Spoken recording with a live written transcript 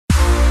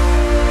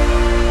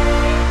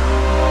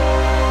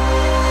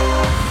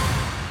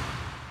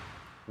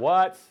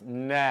What's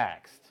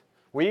next?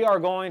 We are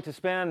going to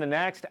spend the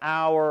next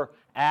hour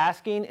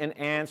asking and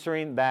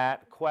answering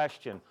that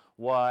question.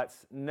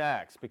 What's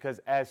next?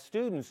 Because as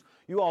students,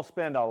 you all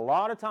spend a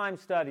lot of time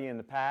studying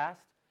the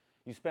past.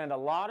 You spend a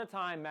lot of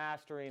time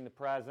mastering the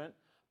present.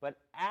 But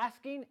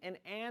asking and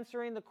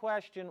answering the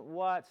question,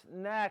 what's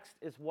next,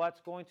 is what's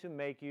going to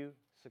make you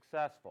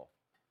successful.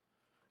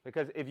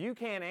 Because if you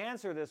can't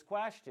answer this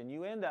question,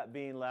 you end up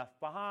being left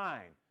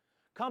behind.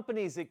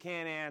 Companies that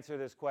can't answer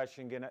this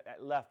question get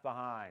left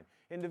behind.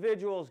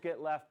 Individuals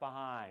get left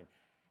behind.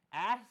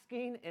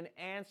 Asking and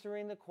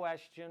answering the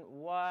question,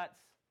 what's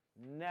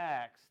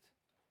next,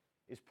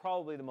 is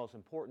probably the most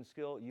important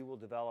skill you will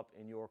develop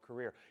in your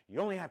career. You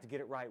only have to get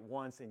it right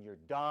once and you're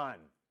done.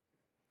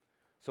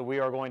 So we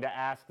are going to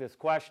ask this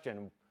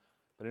question.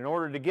 But in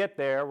order to get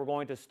there, we're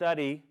going to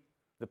study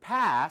the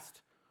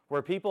past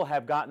where people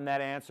have gotten that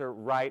answer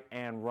right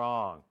and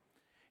wrong.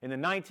 In the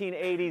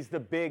 1980s, the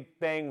big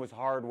thing was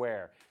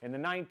hardware. In the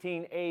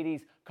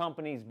 1980s,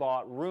 companies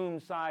bought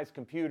room-sized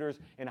computers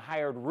and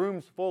hired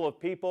rooms full of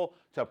people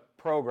to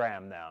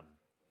program them.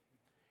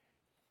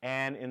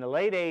 And in the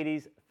late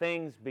 80s,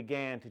 things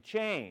began to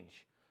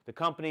change. The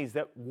companies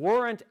that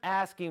weren't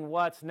asking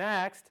what's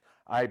next,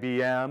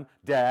 IBM,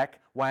 DEC,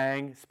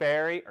 Wang,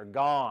 Sperry, are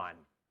gone.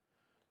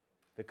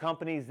 The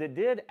companies that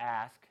did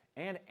ask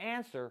and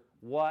answer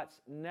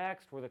what's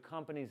next were the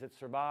companies that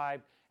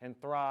survived and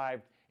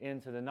thrived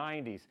into the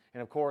 90s.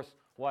 And of course,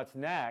 what's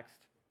next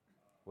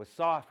was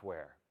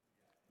software.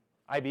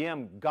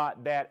 IBM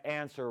got that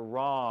answer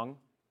wrong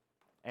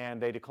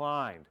and they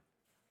declined.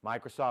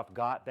 Microsoft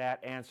got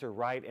that answer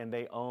right and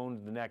they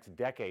owned the next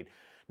decade.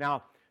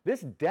 Now,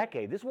 this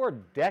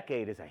word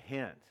decade is a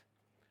hint.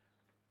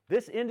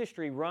 This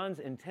industry runs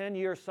in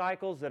 10-year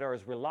cycles that are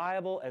as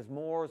reliable as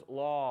Moore's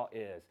law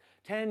is.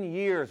 10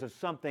 years of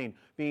something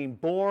being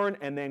born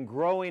and then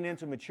growing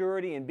into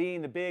maturity and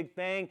being the big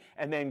thing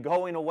and then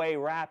going away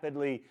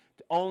rapidly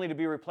only to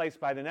be replaced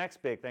by the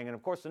next big thing. And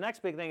of course, the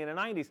next big thing in the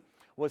 90s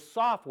was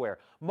software,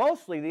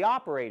 mostly the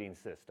operating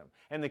system.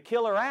 And the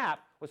killer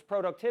app was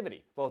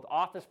productivity, both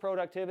office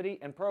productivity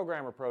and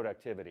programmer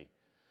productivity.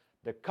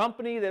 The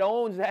company that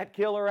owns that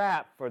killer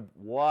app for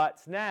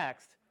what's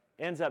next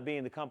ends up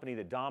being the company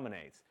that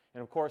dominates.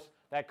 And of course,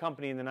 that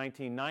company in the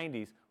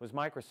 1990s was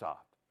Microsoft.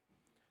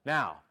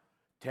 Now,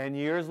 10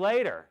 years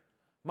later,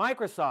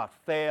 Microsoft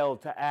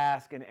failed to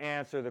ask and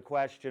answer the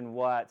question,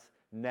 what's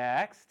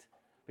next?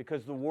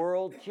 Because the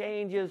world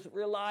changes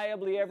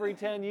reliably every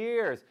 10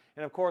 years.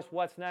 And of course,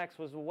 what's next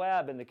was the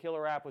web, and the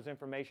killer app was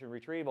information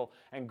retrieval,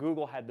 and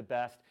Google had the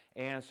best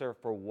answer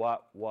for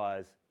what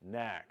was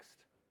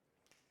next.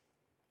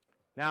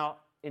 Now,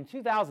 in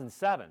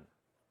 2007,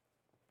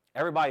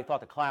 everybody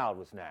thought the cloud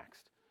was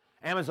next.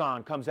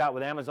 Amazon comes out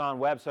with Amazon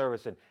Web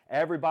Service, and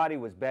everybody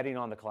was betting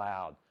on the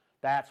cloud.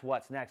 That's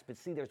what's next. But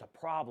see, there's a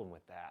problem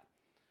with that.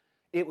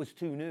 It was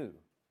too new.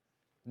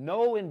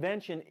 No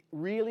invention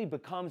really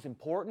becomes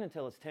important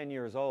until it's 10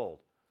 years old.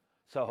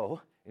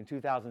 So in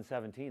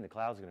 2017, the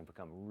cloud's going to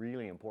become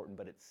really important,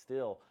 but it's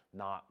still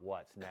not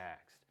what's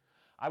next.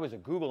 I was a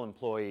Google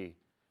employee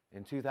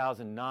in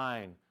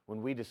 2009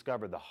 when we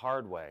discovered the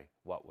hard way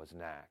what was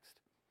next.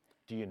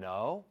 Do you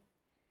know?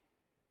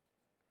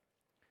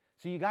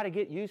 So you got to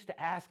get used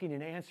to asking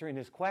and answering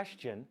this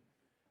question,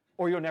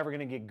 or you're never going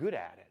to get good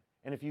at it.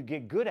 And if you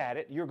get good at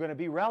it, you're going to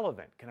be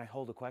relevant. Can I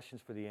hold the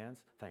questions for the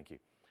ends? Thank you.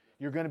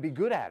 You're going to be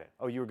good at it.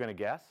 Oh, you were going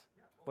to guess?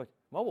 But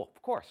mobile,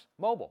 of course,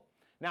 mobile.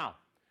 Now,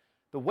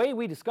 the way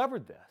we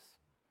discovered this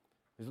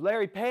is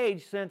Larry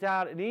Page sent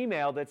out an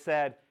email that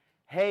said,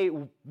 hey,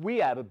 we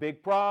have a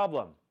big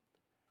problem.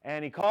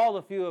 And he called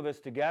a few of us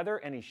together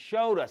and he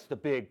showed us the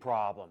big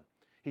problem.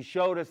 He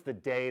showed us the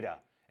data,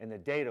 and the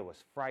data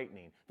was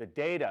frightening. The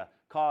data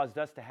caused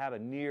us to have a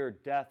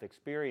near-death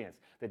experience.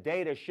 The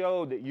data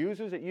showed that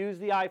users that use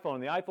the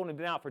iPhone had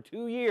been out for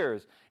 2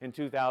 years in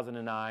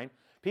 2009.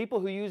 People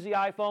who use the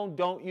iPhone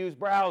don't use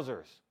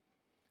browsers.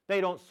 They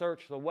don't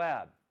search the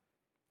web.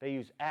 They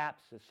use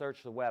apps that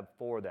search the web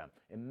for them.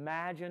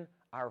 Imagine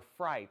our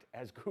fright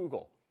as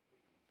Google.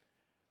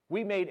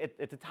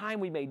 At the time,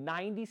 we made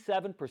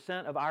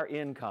 97% of our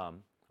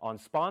income on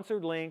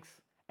sponsored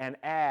links and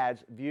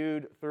ads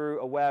viewed through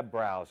a web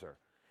browser.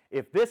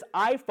 If this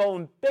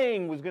iPhone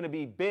thing was going to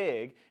be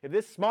big, if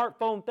this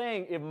smartphone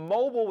thing, if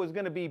mobile was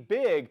going to be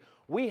big,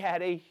 we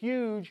had a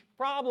huge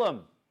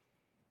problem.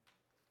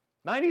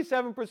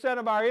 97%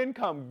 of our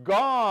income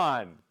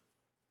gone.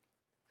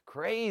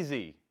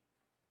 Crazy.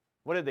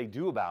 What did they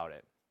do about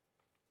it?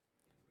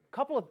 A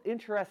couple of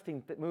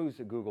interesting moves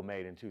that Google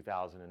made in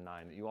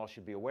 2009 that you all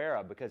should be aware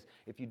of, because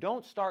if you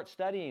don't start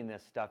studying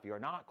this stuff, you're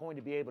not going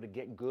to be able to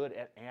get good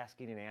at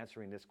asking and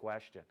answering this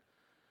question.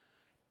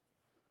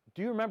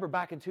 Do you remember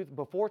back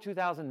before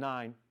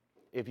 2009,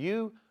 if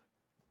you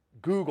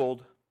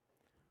Googled,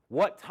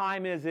 what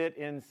time is it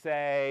in,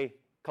 say,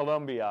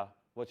 Colombia,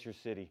 what's your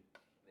city?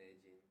 Medellin.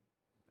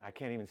 I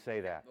can't even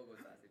say that.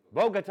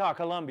 Bogota,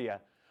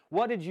 Colombia.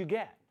 What did you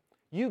get?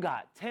 You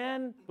got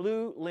 10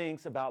 blue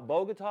links about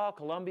Bogota,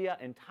 Colombia,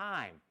 and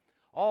time.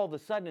 All of a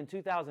sudden in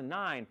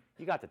 2009,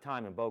 you got the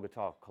time in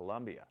Bogota,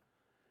 Colombia.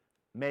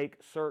 Make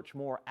search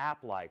more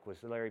app-like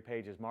was Larry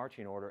Page's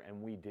marching order,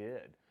 and we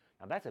did.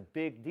 Now that's a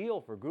big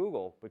deal for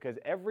Google because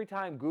every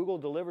time Google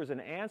delivers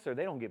an answer,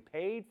 they don't get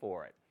paid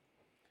for it.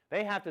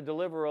 They have to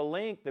deliver a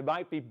link that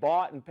might be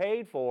bought and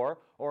paid for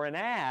or an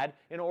ad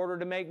in order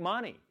to make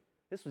money.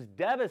 This was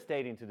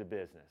devastating to the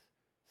business.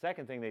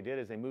 Second thing they did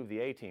is they moved the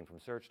A-team from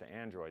search to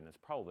Android, and that's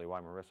probably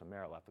why Marissa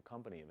Mayer left the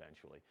company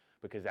eventually,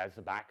 because that's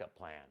a backup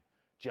plan,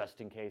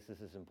 just in case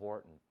this is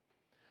important.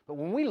 But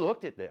when we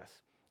looked at this,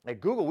 at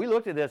Google, we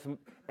looked at this,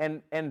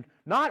 and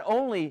not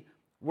only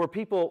were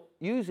people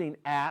using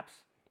apps,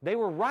 they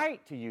were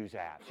right to use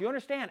apps. You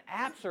understand,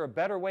 apps are a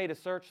better way to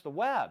search the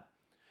web.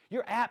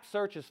 Your app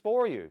searches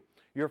for you.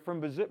 You're from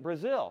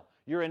Brazil.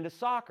 You're into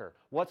soccer.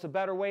 What's a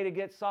better way to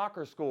get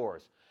soccer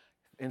scores?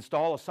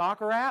 Install a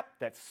soccer app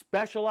that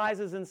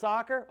specializes in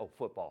soccer,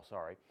 football,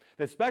 sorry,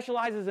 that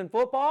specializes in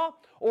football,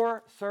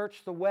 or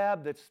search the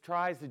web that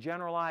tries to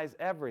generalize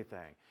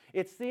everything.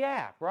 It's the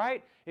app,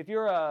 right? If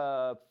you're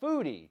a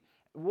foodie,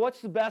 what's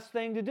the best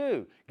thing to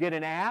do? Get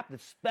an app that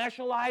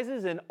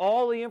specializes in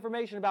all the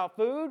information about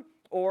food,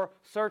 or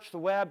search the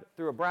web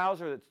through a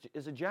browser that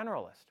is a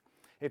generalist.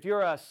 If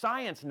you're a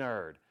science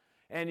nerd,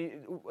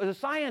 and the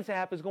science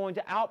app is going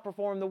to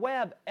outperform the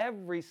web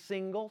every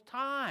single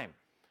time.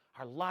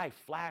 Our life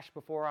flashed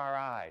before our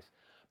eyes.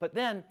 But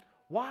then,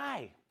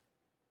 why?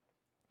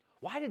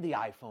 Why did the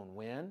iPhone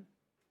win?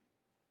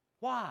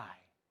 Why?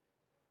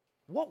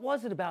 What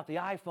was it about the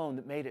iPhone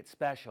that made it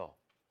special?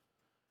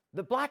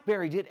 The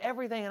BlackBerry did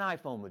everything an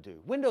iPhone would do.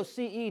 Windows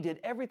CE did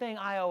everything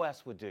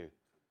iOS would do.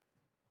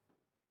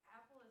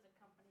 Apple is a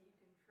company you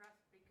can trust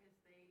because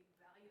they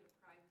value the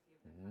privacy of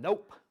their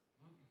Nope.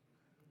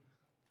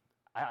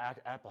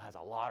 Apple has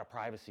a lot of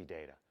privacy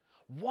data.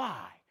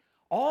 Why?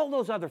 All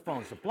those other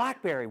phones, the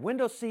BlackBerry,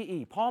 Windows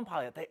CE, Palm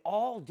Pilot, they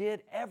all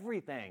did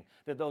everything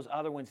that those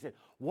other ones did.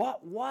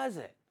 What was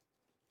it?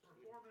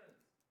 Performance.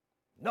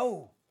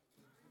 No.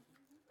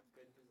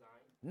 Good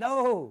design.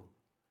 No.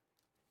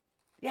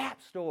 The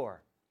App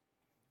Store.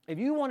 If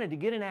you wanted to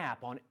get an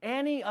app on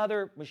any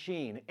other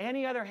machine,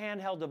 any other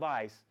handheld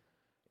device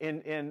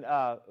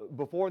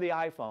before the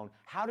iPhone,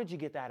 how did you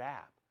get that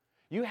app?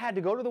 You had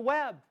to go to the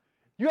web.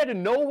 You had to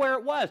know where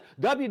it was.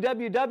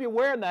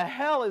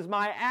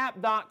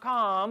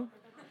 www.where-in-the-hell-is-my-app.com.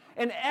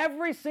 And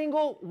every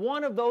single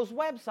one of those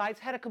websites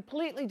had a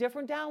completely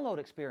different download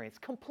experience.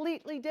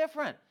 Completely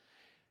different.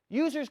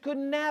 Users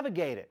couldn't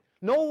navigate it.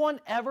 No one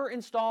ever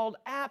installed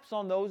apps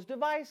on those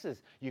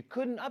devices. You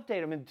couldn't update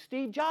them. And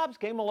Steve Jobs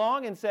came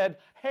along and said,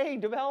 hey,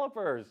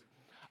 developers,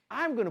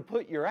 I'm going to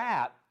put your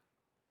app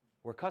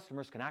where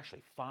customers can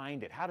actually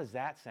find it. How does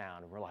that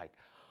sound? And we're like,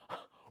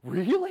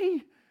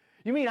 really?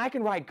 You mean I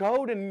can write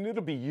code and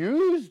it'll be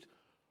used?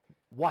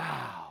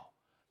 Wow,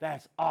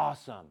 that's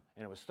awesome.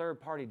 And it was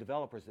third-party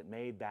developers that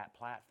made that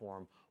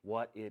platform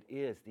what it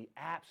is. The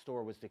App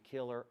Store was the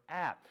killer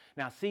app.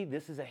 Now see,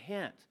 this is a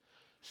hint.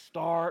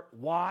 Start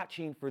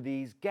watching for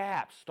these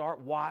gaps. Start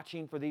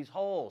watching for these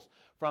holes.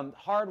 From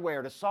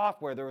hardware to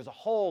software, there was a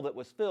hole that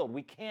was filled.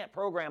 We can't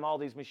program all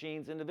these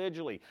machines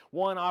individually.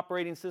 One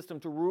operating system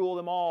to rule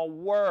them all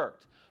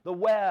worked. The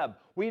web,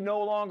 we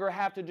no longer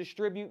have to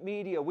distribute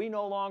media. We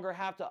no longer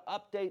have to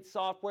update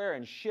software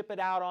and ship it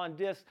out on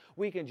disks.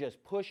 We can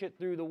just push it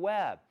through the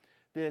web.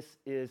 This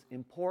is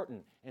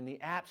important. And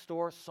the App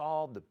Store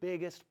solved the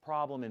biggest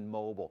problem in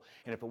mobile.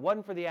 And if it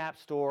wasn't for the App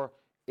Store,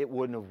 it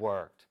wouldn't have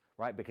worked,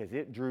 right? Because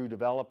it drew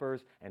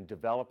developers, and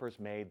developers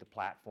made the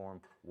platform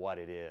what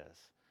it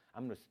is.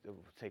 I'm going to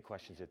take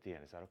questions at the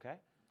end. Is that okay?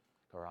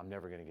 Or I'm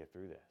never going to get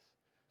through this.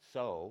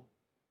 So,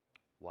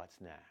 what's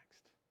next?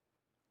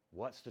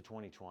 What's the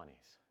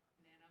 2020s?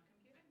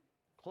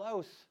 nanocomputing.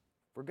 Close.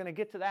 We're going to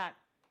get to that.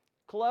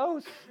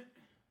 Close.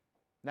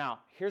 Now,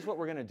 here's what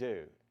we're going to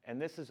do. And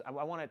this is, I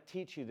want to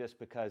teach you this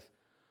because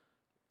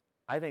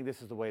I think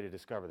this is the way to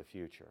discover the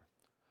future.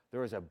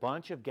 There is a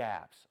bunch of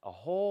gaps, a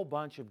whole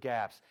bunch of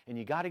gaps, and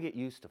you got to get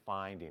used to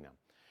finding them.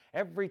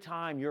 Every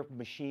time your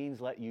machines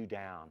let you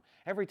down,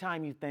 every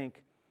time you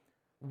think,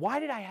 why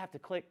did I have to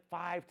click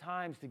 5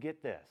 times to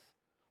get this?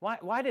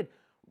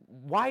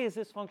 Why is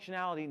this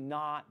functionality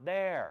not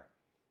there?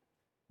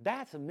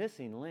 That's a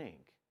missing link.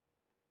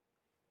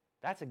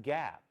 That's a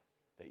gap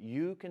that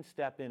you can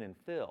step in and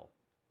fill,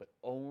 but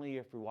only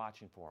if you're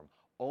watching for them.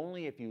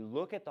 Only if you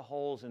look at the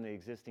holes in the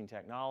existing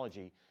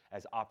technology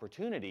as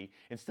opportunity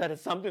instead of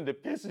something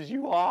that pisses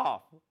you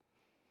off.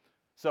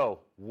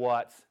 So,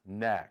 what's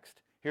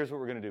next? Here's what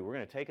we're going to do. We're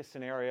going to take a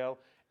scenario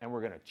and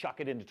we're going to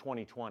chuck it into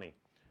 2020.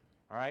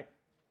 All right?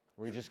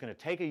 We're just going to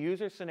take a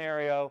user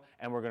scenario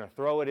and we're going to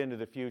throw it into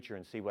the future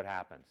and see what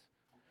happens.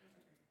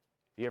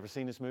 You ever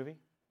seen this movie?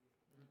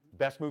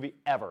 Best movie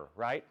ever,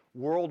 right?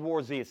 World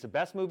War Z. It's the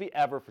best movie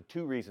ever for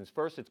 2 reasons.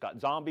 First, it's got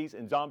zombies,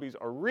 and zombies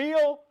are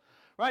real,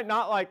 right?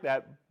 Not like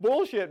that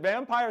bullshit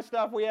vampire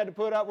stuff we had to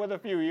put up with a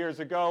few years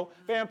ago.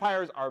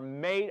 Vampires are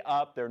made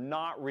up. They're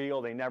not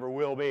real. They never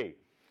will be.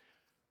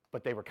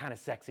 But they were kind of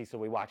sexy, so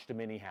we watched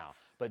them anyhow.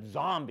 But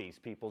zombies,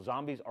 people,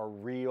 zombies are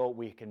real.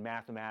 We can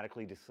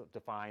mathematically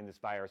define this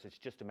virus. It's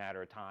just a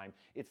matter of time.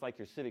 It's like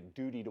your civic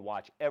duty to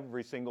watch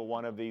every single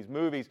one of these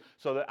movies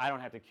so that I don't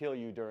have to kill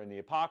you during the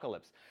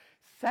apocalypse.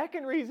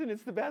 Second reason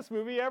it's the best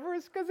movie ever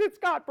is because it's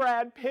got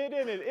Brad Pitt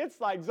in it. It's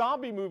like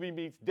zombie movie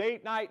meets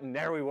date night, and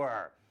there we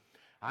were.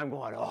 I'm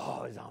going,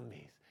 oh,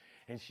 zombies.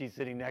 And she's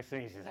sitting next to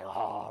me. She's like,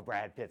 oh,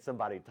 Brad Pitt.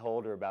 Somebody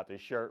told her about the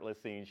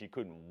shirtless scene. She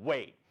couldn't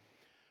wait.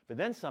 But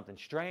then something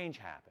strange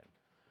happened.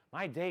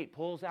 My date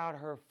pulls out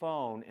her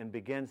phone and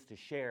begins to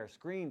share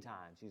screen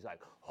time. She's like,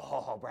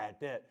 oh, Brad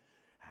Pitt.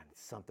 And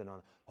something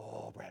on,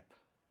 oh, Brad.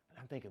 And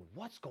I'm thinking,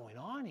 what's going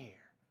on here?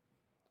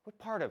 What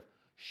part of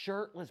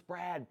shirtless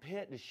Brad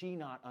Pitt does she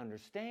not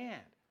understand?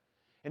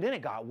 And then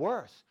it got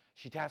worse.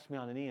 She taps me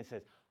on the knee and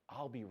says,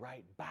 I'll be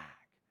right back.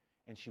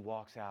 And she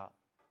walks out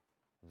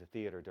of the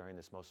theater during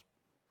this most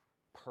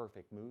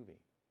perfect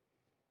movie.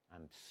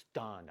 I'm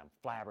stunned. I'm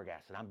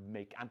flabbergasted.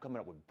 I'm coming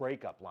up with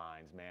breakup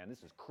lines, man.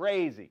 This is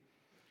crazy.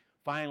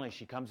 Finally,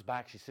 she comes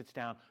back. She sits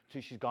down.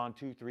 She's gone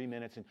 2-3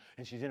 minutes,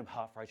 and she's in a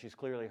huff, right? She's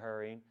clearly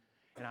hurrying.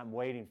 And I'm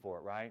waiting for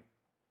it, right?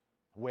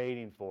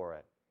 Waiting for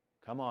it.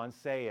 Come on,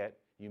 say it.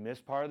 You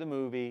missed part of the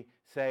movie.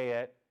 Say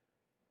it.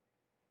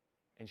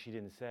 And she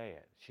didn't say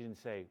it. She didn't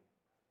say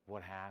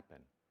what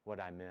happened, what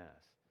I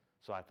missed.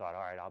 So I thought,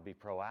 all right, I'll be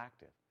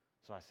proactive.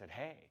 So I said,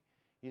 hey,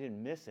 you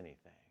didn't miss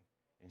anything.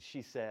 And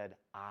she said,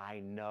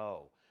 I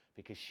know,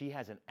 because she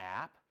has an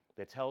app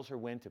that tells her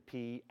when to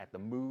pee at the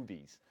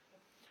movies.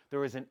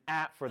 There is an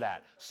app for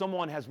that.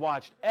 Someone has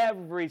watched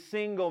every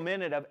single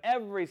minute of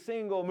every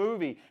single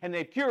movie, and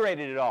they've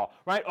curated it all,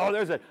 right? Oh,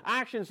 there's an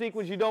action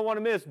sequence you don't want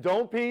to miss.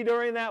 Don't pee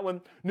during that one.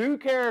 New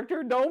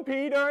character, don't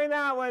pee during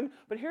that one.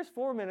 But here's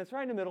 4 minutes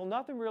right in the middle.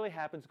 Nothing really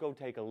happens. Go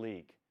take a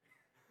leak.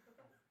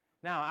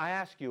 Now, I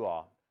ask you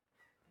all,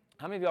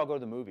 how many of y'all go to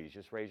the movies?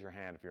 Just raise your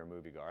hand if you're a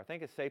moviegoer. I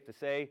think it's safe to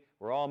say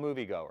we're all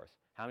moviegoers.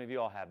 How many of you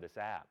all have this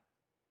app?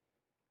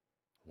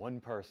 One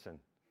person.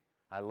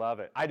 I love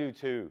it. I do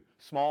too.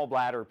 Small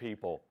bladder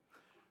people.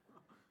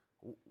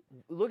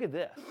 Look at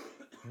this.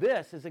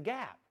 This is a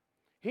gap.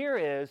 Here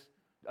is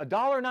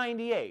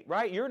 $1.98,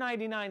 right? Your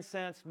 99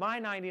 cents, my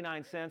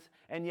 99 cents,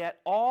 and yet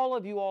all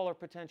of you all are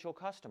potential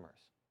customers.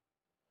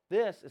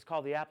 This is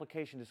called the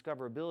application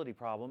discoverability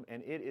problem,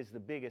 and it is the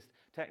biggest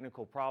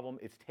technical problem.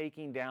 It's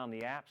taking down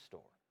the App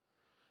Store.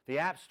 The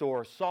App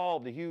Store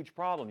solved a huge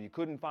problem. You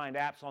couldn't find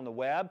apps on the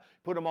web,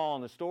 put them all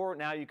in the store,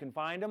 now you can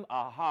find them.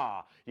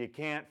 Aha, you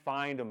can't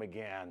find them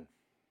again.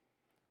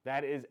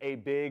 That is a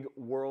big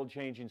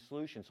world-changing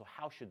solution. So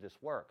how should this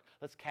work?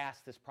 Let's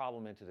cast this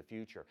problem into the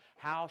future.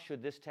 How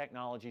should this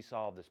technology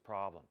solve this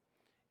problem?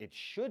 It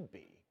should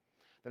be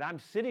that I'm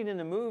sitting in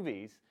the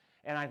movies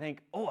and I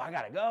think, oh, I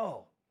gotta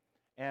go.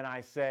 And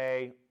I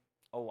say,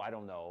 oh, I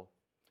don't know,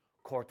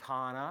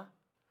 Cortana,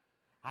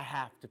 I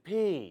have to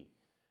pee.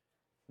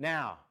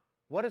 Now,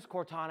 what does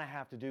Cortana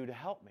have to do to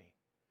help me?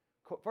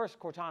 First,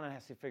 Cortana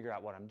has to figure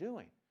out what I'm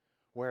doing.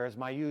 Where is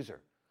my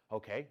user?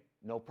 Okay,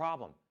 no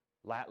problem.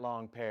 Lat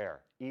long pair,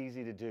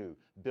 easy to do,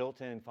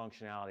 built-in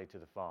functionality to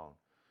the phone.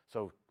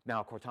 So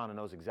now Cortana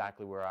knows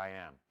exactly where I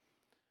am.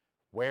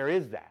 Where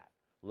is that?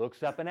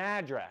 Looks up an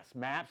address,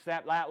 maps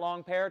that lat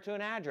long pair to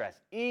an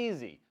address.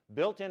 Easy.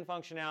 Built-in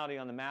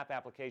functionality on the map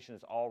application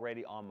is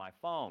already on my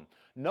phone.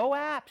 No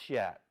apps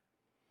yet.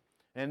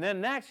 And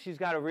then next, she's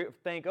got to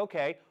think,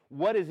 okay,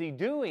 what is he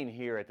doing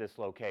here at this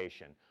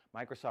location?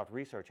 Microsoft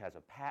Research has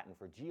a patent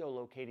for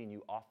geolocating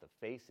you off the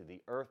face of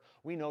the earth.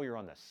 We know you're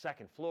on the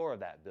second floor of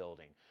that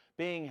building.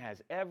 Bing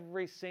has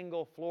every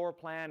single floor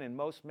plan in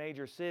most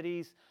major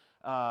cities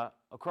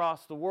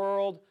across the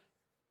world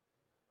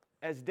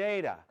as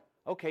data.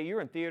 Okay,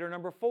 you're in theater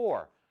number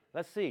 4.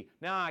 Let's see.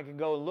 Now I can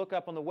go look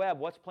up on the web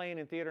what's playing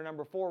in theater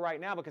number 4 right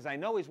now because I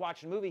know he's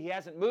watching a movie. He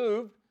hasn't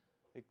moved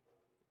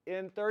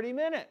in 30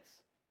 minutes.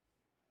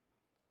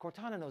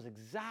 Cortana knows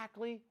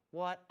exactly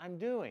what I'm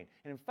doing.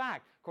 And in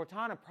fact,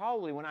 Cortana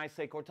probably, when I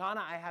say, Cortana,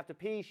 I have to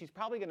pee, she's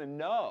probably going to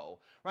know,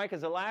 right?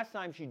 Because the last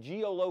time she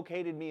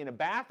geolocated me in a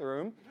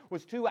bathroom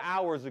was 2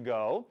 hours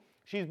ago.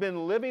 She's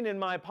been living in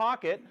my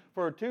pocket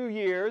for 2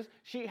 years.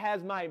 She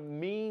has my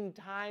mean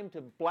time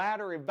to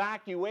bladder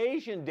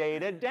evacuation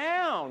data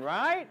down,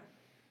 right?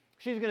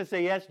 She's going to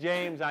say, yes,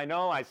 James, I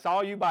know. I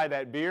saw you buy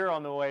that beer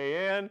on the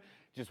way in.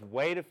 Just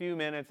wait a few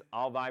minutes.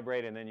 I'll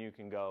vibrate, and then you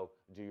can go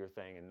do your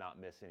thing and not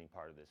miss any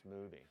part of this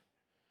movie.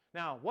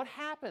 Now, what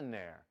happened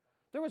there?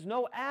 There was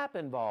no app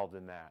involved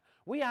in that.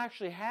 We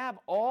actually have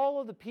all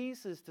of the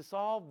pieces to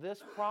solve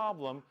this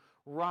problem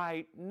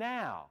right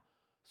now.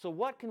 So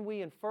what can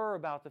we infer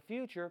about the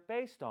future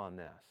based on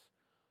this?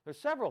 There's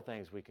several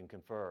things we can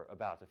confer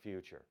about the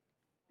future.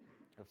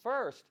 The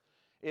first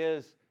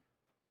is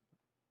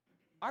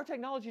our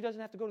technology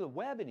doesn't have to go to the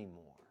web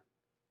anymore.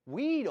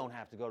 We don't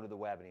have to go to the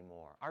web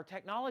anymore. Our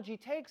technology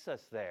takes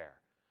us there.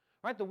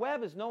 Right? The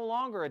web is no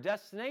longer a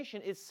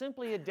destination. It's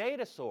simply a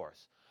data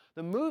source.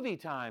 The movie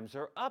times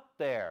are up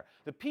there.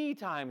 The P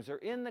times are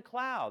in the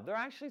cloud. They're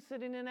actually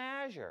sitting in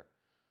Azure.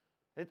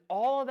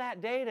 All of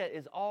that data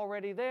is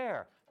already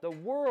there. The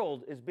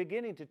world is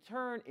beginning to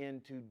turn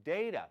into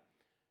data.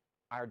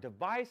 our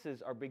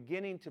devices are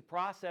beginning to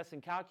process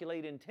and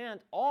calculate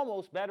intent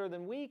almost better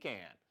than we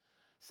can.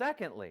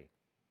 Secondly,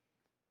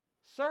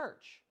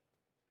 search.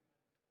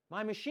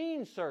 My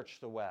machine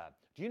searched the web.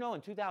 Do you know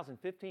in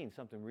 2015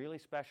 something really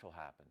special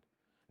happened?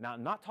 Now,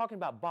 I'm not talking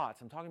about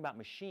bots, I'm talking about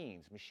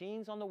machines.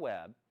 Machines on the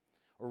web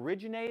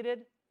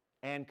originated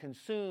and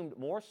consumed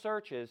more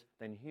searches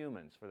than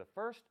humans for the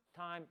first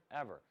time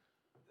ever.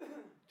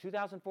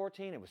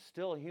 2014, it was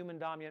still a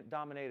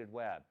human-dominated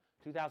web.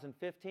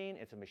 2015,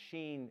 it's a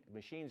machine.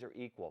 Machines are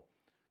equal.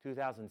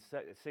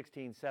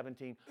 2016,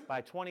 17.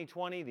 By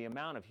 2020, the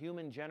amount of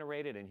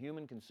human-generated and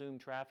human-consumed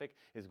traffic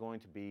is going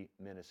to be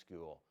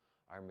minuscule.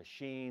 Our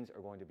machines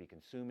are going to be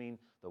consuming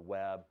the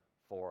web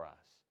for us.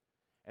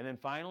 And then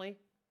finally,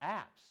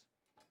 apps.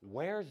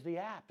 Where's the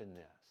app in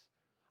this?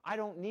 I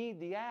don't need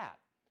the app.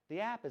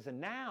 The app is a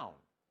noun.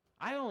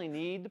 I only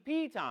need the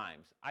P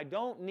times. I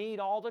don't need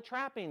all the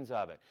trappings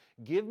of it.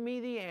 Give me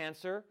the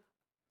answer,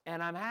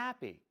 and I'm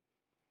happy.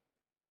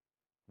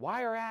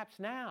 Why are apps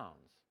nouns?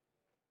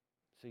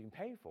 So you can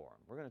pay for them.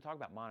 We're going to talk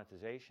about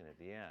monetization at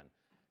the end,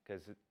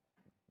 because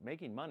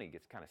making money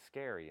gets kind of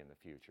scary in the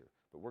future.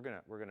 But we're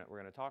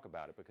going to talk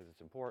about it because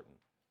it's important.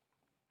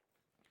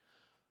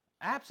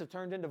 Apps have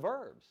turned into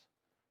verbs.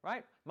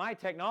 Right? My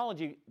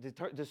technology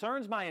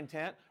discerns my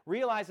intent,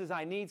 realizes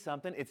I need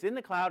something, it's in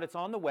the cloud, it's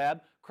on the web,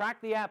 crack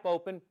the app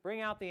open,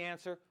 bring out the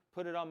answer,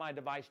 put it on my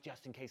device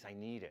just in case I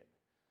need it.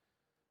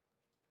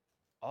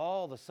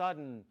 All of a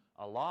sudden,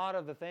 a lot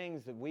of the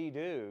things that we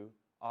do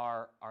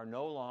are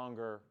no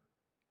longer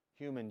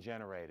human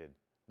generated.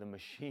 The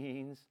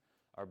machines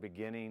are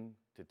beginning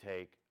to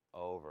take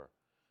over.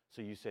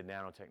 So you said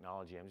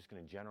nanotechnology, I'm just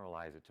going to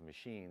generalize it to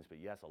machines, but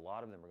yes, a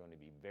lot of them are going to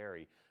be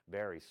very,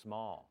 very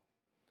small.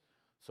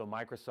 So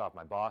Microsoft,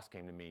 my boss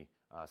came to me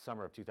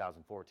summer of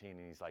 2014,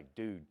 and he's like,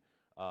 dude,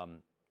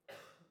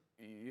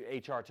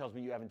 HR tells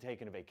me you haven't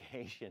taken a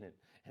vacation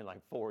in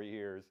like 4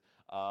 years.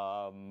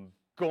 Go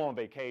on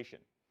vacation.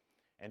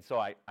 And so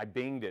I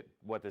binged it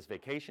what this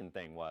vacation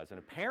thing was. And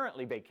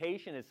apparently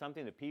vacation is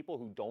something that people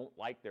who don't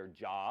like their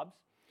jobs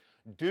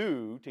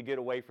do to get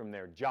away from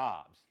their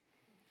jobs.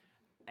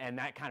 And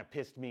that kind of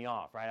pissed me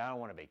off, right? I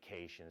don't want a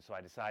vacation. So I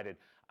decided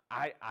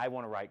I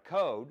want to write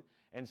code.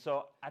 And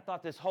so I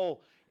thought this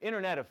whole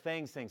Internet of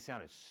Things thing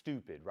sounded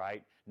stupid,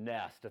 right?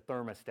 Nest, a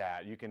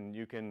thermostat, you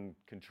can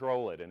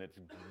control it, and it's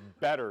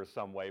better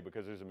some way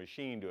because there's a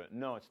machine to it.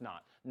 No, it's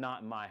not.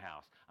 Not in my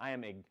house. I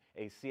am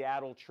a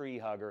Seattle tree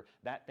hugger.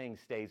 That thing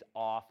stays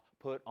off,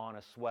 put on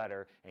a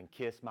sweater, and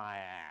kiss my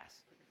ass,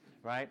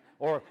 right?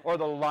 Or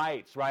the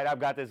lights, right?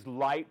 I've got this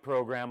light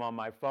program on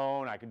my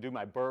phone. I can do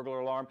my burglar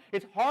alarm.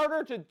 It's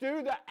harder to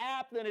do the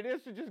app than it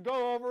is to just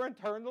go over and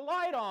turn the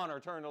light on or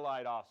turn the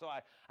light off. So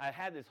I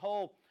had this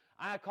whole,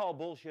 I call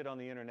bullshit on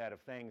the Internet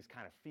of Things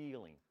kind of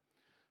feeling.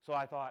 So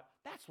I thought,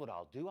 that's what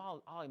I'll do.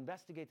 I'll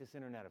investigate this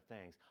Internet of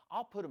Things.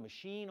 I'll put a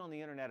machine on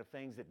the Internet of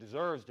Things that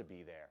deserves to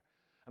be there.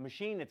 A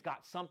machine that's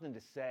got something to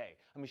say.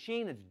 A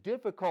machine that's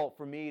difficult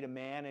for me to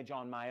manage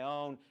on my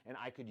own, and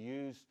I could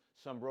use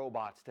some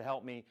robots to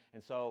help me.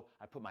 And so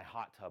I put my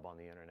hot tub on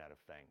the Internet of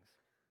Things.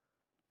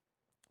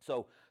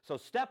 So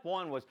step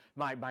one was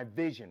my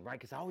vision, right?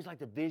 Because I always like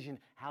to vision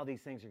how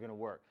these things are going to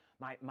work.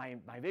 My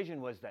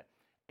vision was that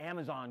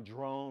Amazon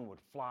drone would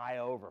fly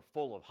over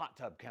full of hot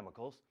tub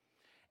chemicals,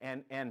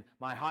 and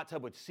my hot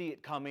tub would see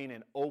it coming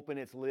and open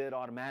its lid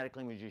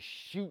automatically and would just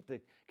shoot the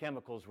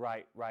chemicals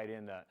right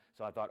in the.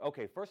 So I thought,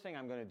 okay, first thing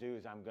I'm going to do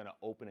is I'm going to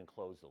open and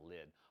close the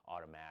lid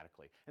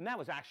automatically. And that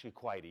was actually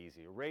quite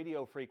easy. A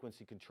radio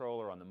frequency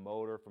controller on the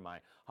motor for my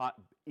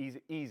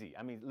easy.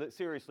 I mean,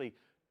 seriously,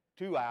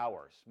 2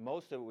 hours.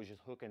 Most of it was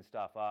just hooking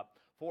stuff up,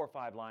 4 or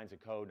 5 lines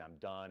of code, and I'm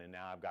done. And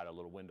now I've got a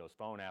little Windows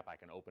Phone app I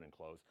can open and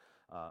close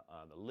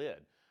the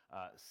lid.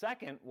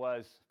 Second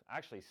was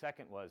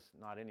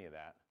not any of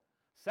that.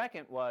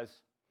 Second was,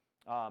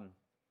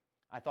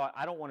 I thought,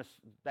 I don't want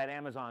that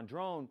Amazon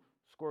drone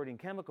squirting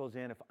chemicals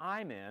in if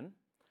I'm in,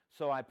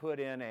 so I put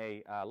in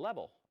a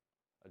level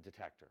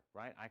detector,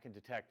 right? I can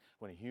detect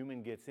when a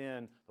human gets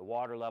in, the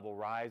water level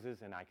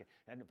rises, and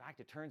in fact,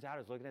 it turns out, I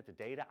was looking at the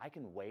data, I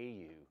can weigh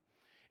you.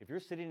 If you're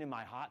sitting in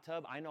my hot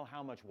tub, I know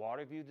how much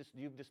water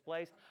you've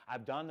displaced.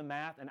 I've done the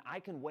math, and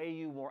I can weigh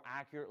you more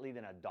accurately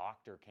than a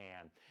doctor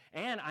can.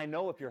 And I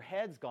know if your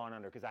head's gone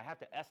under, because I have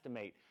to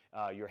estimate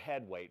your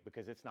head weight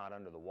because it's not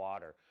under the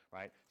water,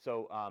 right?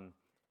 So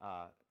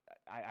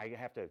I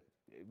have to.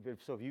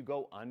 So if you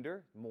go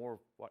under more,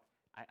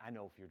 I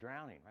know if you're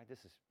drowning, right?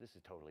 This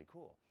is totally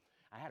cool.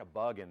 I had a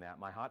bug in that.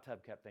 My hot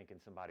tub kept thinking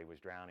somebody was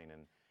drowning,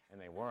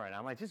 and they weren't.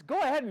 I'm like, just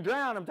go ahead and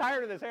drown. I'm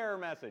tired of this error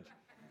message.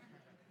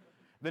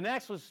 The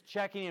next was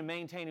checking and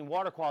maintaining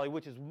water quality,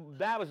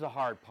 that was the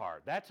hard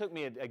part. That took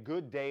me a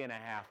good day and a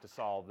half to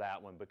solve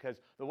that one, because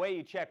the way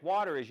you check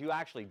water is you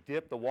actually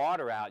dip the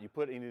water out, you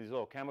put it in these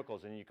little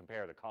chemicals, and you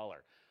compare the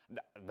color.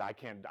 I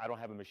don't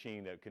have a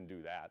machine that can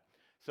do that.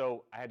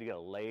 So I had to get a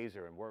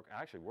laser and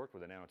I actually worked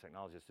with a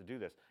nanotechnologist to do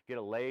this. Get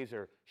a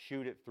laser,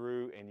 shoot it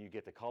through, and you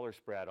get the color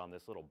spread on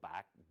this little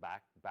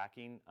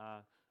backing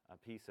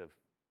piece of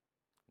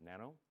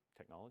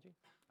nanotechnology.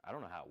 I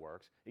don't know how it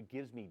works. It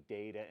gives me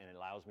data and it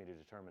allows me to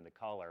determine the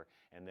color,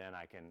 and then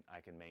I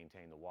can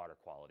maintain the water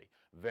quality.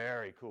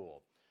 Very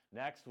cool.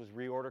 Next was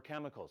reorder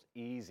chemicals.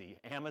 Easy.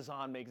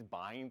 Amazon makes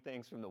buying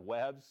things from the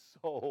web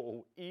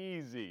so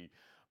easy.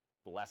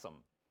 Bless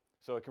them.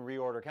 So it can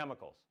reorder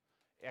chemicals.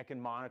 It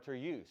can monitor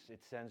use.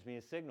 It sends me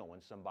a signal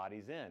when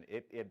somebody's in.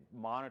 It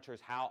monitors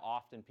how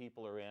often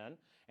people are in,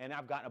 and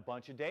I've gotten a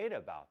bunch of data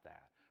about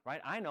that,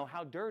 right? I know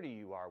how dirty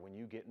you are when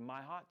you get in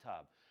my hot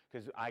tub,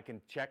 because I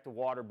can check the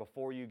water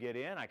before you get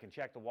in. I can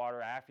check the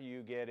water after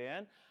you get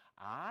in.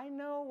 I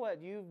know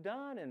what you've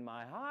done in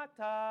my hot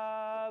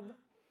tub.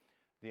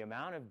 The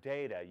amount of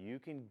data you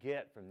can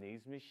get from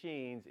these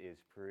machines is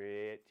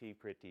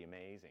pretty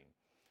amazing.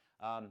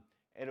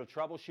 It'll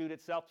troubleshoot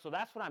itself. So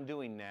that's what I'm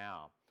doing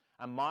now.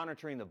 I'm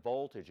monitoring the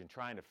voltage and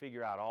trying to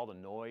figure out all the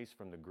noise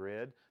from the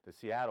grid. The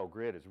Seattle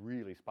grid is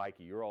really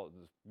spiky.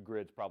 This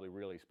grid's probably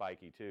really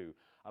spiky too.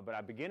 But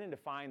I'm beginning to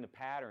find the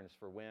patterns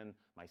for when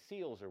my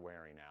seals are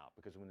wearing out,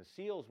 because when the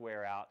seals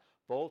wear out,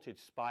 voltage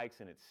spikes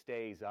and it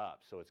stays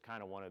up. So it's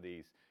kind of one of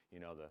these,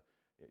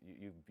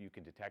 you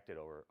can detect it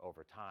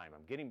over time.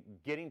 I'm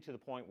getting to the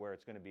point where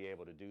it's going to be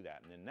able to do that.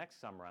 And then next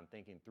summer, I'm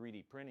thinking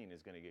 3D printing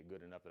is going to get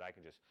good enough that I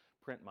can just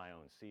print my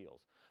own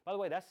seals. By the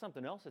way, that's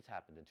something else that's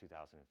happened in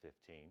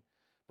 2015.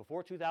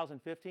 Before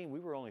 2015, we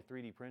were only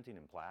 3D printing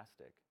in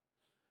plastic.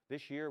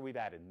 This year, we've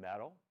added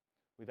metal.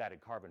 We've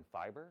added carbon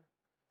fiber.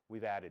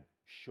 We've added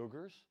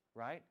sugars,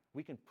 right?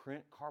 We can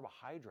print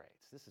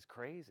carbohydrates. This is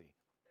crazy.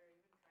 They're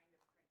even trying to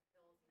print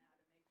pills now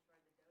to make sure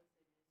the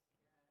dosage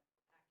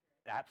is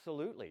accurate.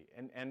 Absolutely,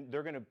 and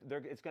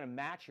it's going to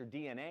match your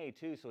DNA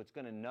too, so it's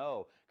going to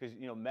know, because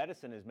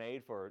medicine is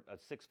made for a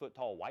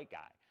 6-foot-tall white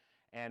guy,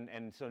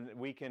 and so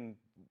we're going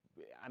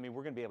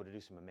to be able to do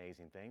some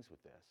amazing things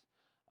with this.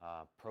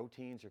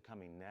 Proteins are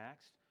coming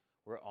next.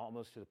 We're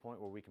almost to the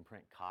point where we can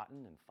print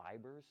cotton and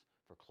fibers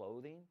for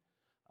clothing.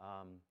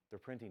 They're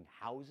printing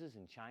houses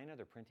in China.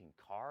 They're printing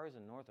cars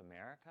in North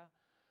America,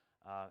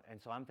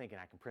 and so I'm thinking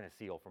I can print a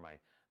seal for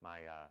my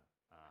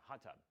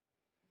hot tub.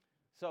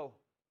 So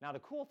now the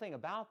cool thing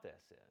about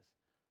this is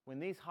when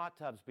these hot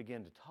tubs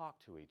begin to talk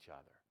to each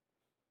other,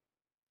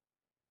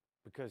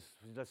 because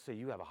let's say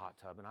you have a hot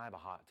tub and I have a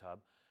hot tub,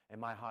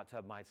 and my hot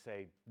tub might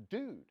say,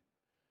 dude,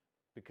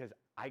 because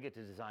I get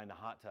to design the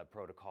hot tub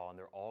protocol, and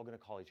they're all going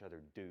to call each other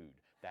dude.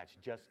 That's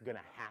just going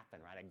to happen,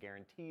 right? I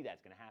guarantee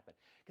that's going to happen.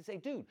 You can say,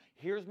 dude,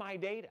 here's my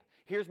data.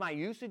 Here's my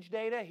usage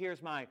data.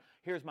 Here's my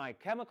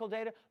chemical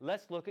data.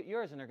 Let's look at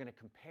yours. And they're going to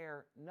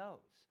compare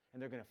notes,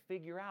 and they're going to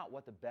figure out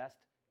what the best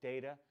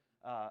data,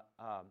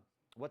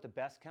 what the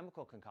best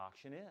chemical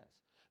concoction is.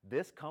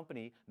 This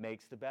company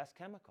makes the best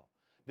chemical.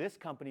 This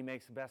company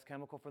makes the best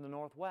chemical for the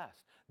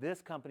Northwest.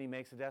 This company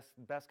makes the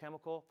best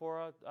chemical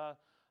for a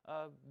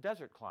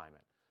desert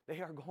climate.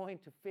 They are going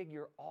to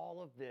figure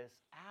all of this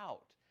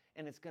out,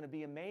 and it's going to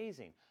be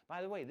amazing.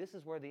 By the way, this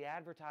is where the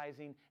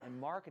advertising and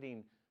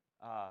marketing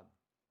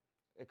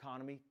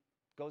economy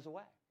goes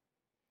away.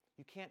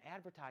 You can't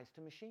advertise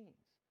to machines.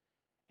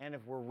 And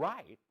if we're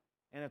right,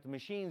 and if the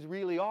machines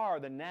really are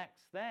the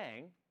next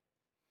thing,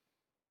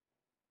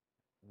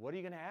 what are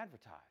you going to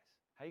advertise?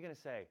 How are you going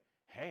to say,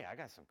 hey, I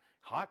got some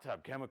hot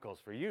tub chemicals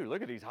for you.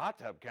 Look at these hot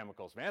tub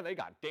chemicals, man. They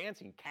got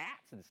dancing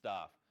cats and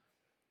stuff.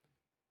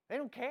 They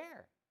don't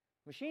care.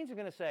 Machines are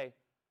going to say,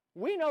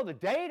 we know the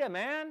data,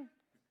 man.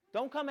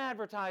 Don't come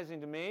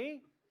advertising to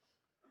me.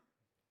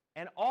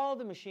 And all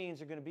the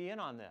machines are going to be in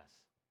on this.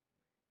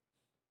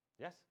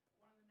 Yes?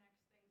 One of the next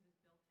things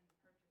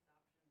is built-in purchase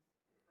options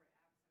for apps and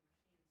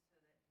machines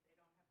so that they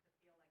don't have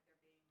to feel like they're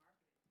being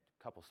marketed to.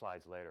 A couple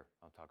slides later,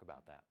 I'll talk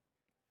about that.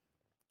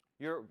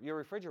 Your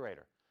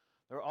refrigerator.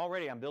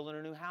 I'm building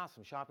a new house.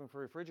 I'm shopping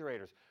for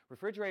refrigerators.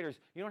 Refrigerators,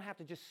 you don't have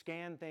to just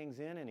scan things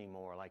in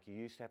anymore like you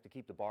used to have to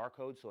keep the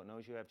barcode so it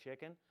knows you have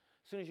chicken.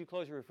 As soon as you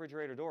close your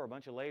refrigerator door, a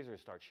bunch of lasers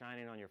start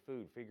shining on your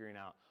food, figuring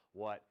out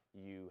what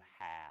you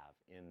have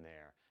in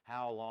there,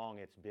 how long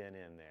it's been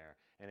in there,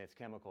 and its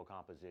chemical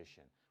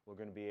composition. We're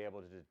going to be able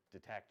to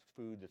detect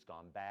food that's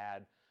gone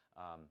bad,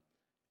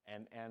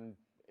 and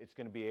it's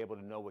going to be able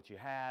to know what you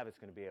have. It's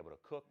going to be able to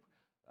cook,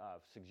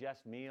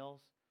 suggest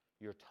meals.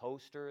 Your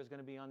toaster is going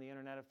to be on the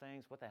Internet of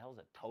Things. What the hell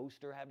does a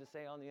toaster have to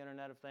say on the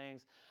Internet of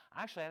Things?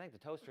 Actually, I think the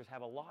toasters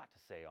have a lot to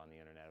say on the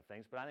Internet of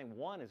Things, but I think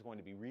one is going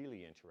to be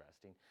really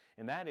interesting,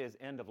 and that is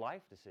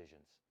end-of-life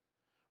decisions,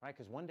 right?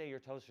 Because one day your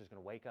toaster is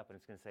going to wake up and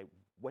it's going to say,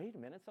 wait a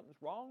minute,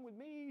 something's wrong with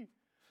me.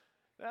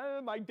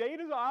 My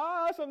data's,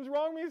 something's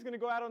wrong with me. It's going to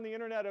go out on the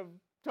Internet of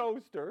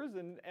Toasters,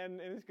 and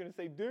it's going to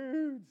say,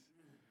 dudes,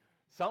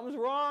 something's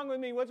wrong with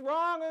me. What's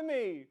wrong with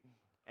me?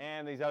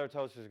 And these other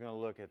toasters are going to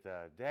look at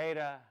the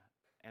data,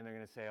 and they're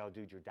going to say, oh,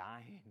 dude, you're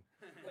dying.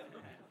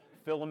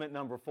 Filament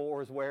number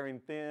 4 is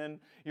wearing thin.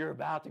 You're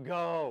about to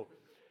go.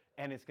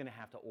 And it's going to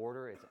have to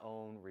order its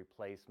own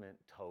replacement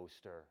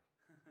toaster.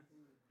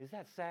 Is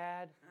that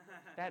sad?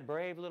 That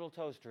brave little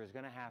toaster is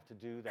going to have to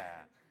do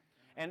that.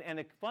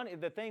 And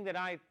the thing that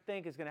I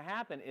think is going to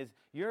happen is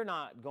you're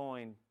not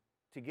going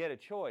to get a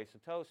choice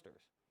of toasters.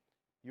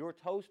 Your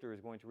toaster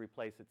is going to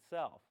replace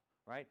itself,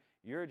 right?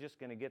 you're just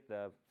going to get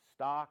the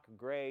stock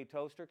gray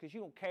toaster because you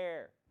don't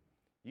care.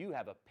 You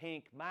have a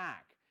pink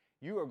Mac.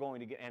 You are going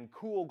to get, and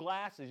cool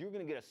glasses, you're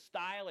going to get a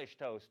stylish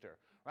toaster,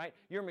 right?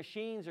 Your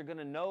machines are going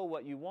to know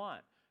what you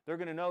want. They're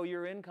going to know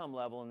your income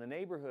level in the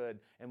neighborhood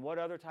and what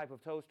other type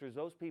of toasters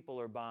those people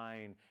are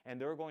buying,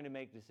 and they're going to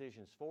make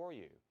decisions for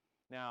you.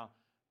 Now,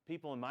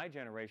 people in my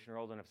generation are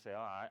old enough to say, oh,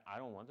 I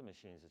don't want the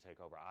machines to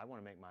take over. I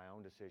want to make my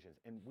own decisions.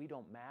 And we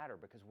don't matter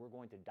because we're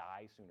going to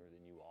die sooner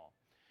than you all.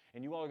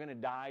 And you all are going to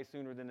die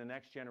sooner than the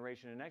next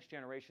generation. The next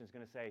generation is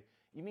going to say,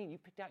 you mean you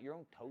picked out your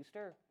own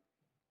toaster?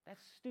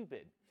 That's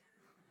stupid.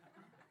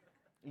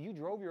 You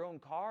drove your own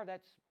car?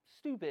 That's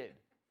stupid.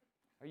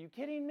 Are you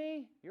kidding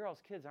me? Your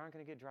all's kids aren't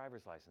going to get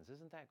driver's license.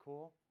 Isn't that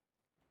cool?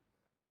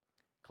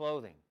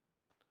 Clothing.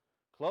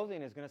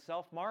 Clothing is going to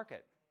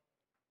self-market.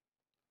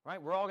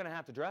 Right? We're all going to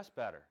have to dress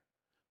better.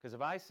 Because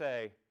if I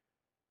say,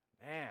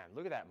 man,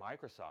 look at that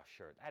Microsoft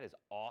shirt. That is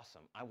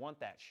awesome. I want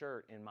that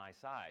shirt in my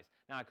size.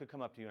 Now, I could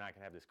come up to you and I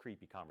can have this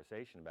creepy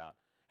conversation about,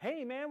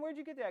 hey, man, where'd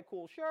you get that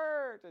cool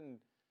shirt? And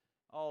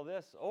all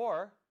this.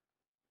 Or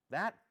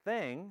that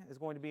thing is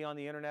going to be on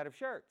the Internet of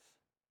Shirts.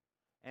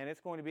 And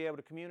it's going to be able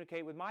to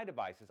communicate with my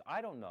devices.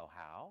 I don't know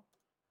how.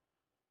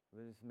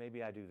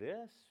 Maybe I do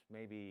this.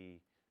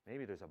 Maybe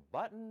there's a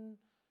button.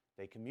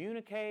 They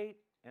communicate.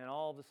 And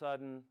all of a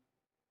sudden,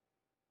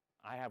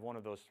 I have one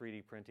of those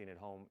 3D printing at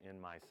home in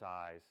my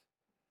size.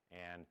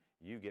 And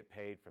you get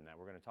paid from that.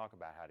 We're going to talk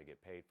about how to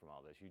get paid from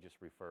all this. You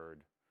just referred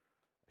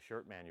a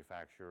shirt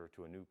manufacturer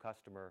to a new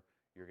customer.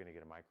 You're going to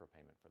get a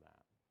micropayment for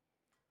that.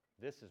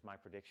 This is my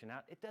prediction.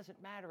 Now, it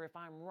doesn't matter if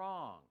I'm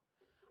wrong.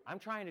 I'm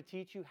trying to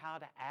teach you how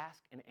to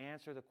ask and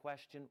answer the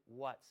question,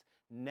 what's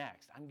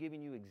next? I'm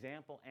giving you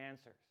example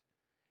answers.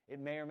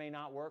 It may or may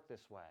not work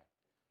this way.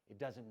 It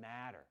doesn't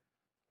matter.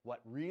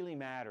 What really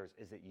matters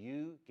is that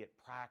you get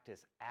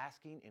practice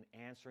asking and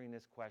answering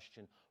this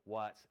question,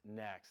 what's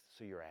next?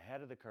 So you're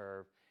ahead of the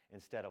curve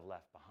instead of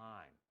left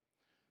behind.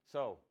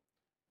 So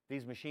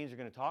these machines are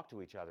going to talk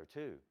to each other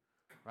too,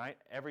 right?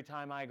 Every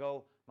time I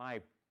go,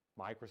 my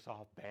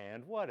Microsoft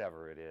band,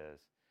 whatever it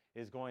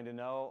is going to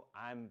know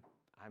I'm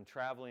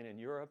traveling in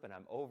Europe and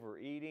I'm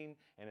overeating,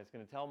 and it's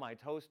going to tell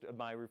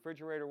my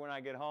refrigerator when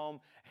I get home,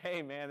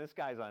 hey man, this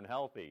guy's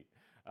unhealthy.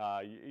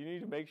 You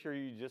need to make sure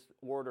you just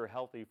order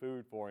healthy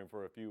food for him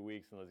for a few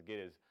weeks and let's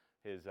get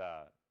his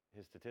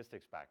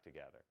statistics back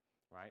together,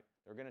 right?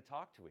 They're going to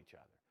talk to each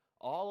other.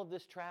 All of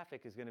this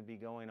traffic is going to be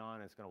going on,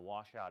 and it's going to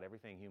wash out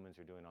everything humans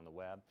are doing on the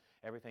web,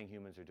 everything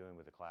humans are doing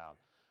with the cloud.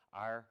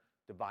 Our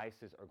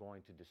devices are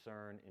going to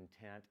discern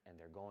intent, and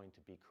they're going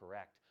to be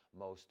correct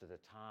most of the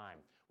time.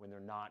 When they're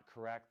not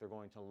correct, they're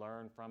going to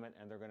learn from it,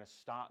 and they're going to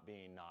stop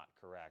being not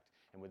correct.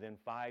 And within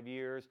 5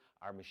 years,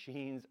 our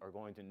machines are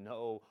going to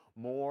know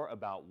more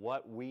about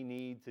what we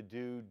need to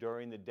do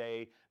during the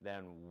day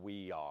than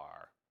we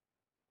are.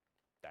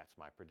 That's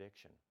my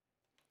prediction.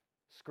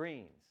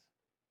 Screens.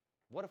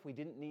 What if we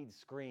didn't need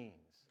screens?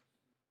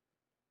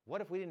 What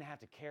if we didn't have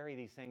to carry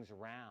these things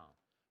around?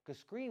 Because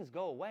screens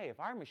go away. If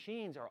our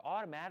machines are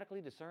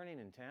automatically discerning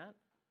intent,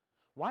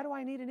 why do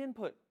I need an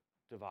input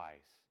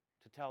device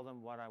to tell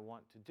them what I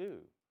want to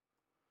do?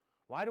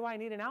 Why do I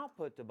need an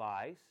output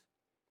device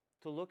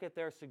to look at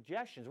their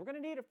suggestions? We're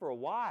going to need it for a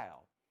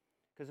while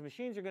because the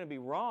machines are going to be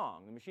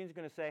wrong. The machines are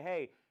going to say,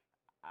 hey,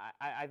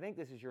 I think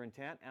this is your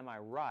intent. Am I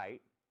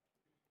right?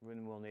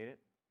 Then we'll need it.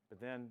 But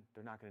then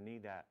they're not going to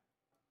need that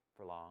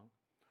for long.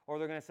 Or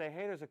they're going to say,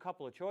 hey, there's a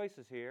couple of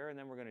choices here, and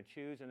then we're going to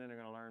choose, and then they're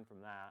going to learn from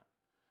that.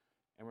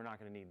 And we're not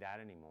going to need that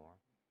anymore.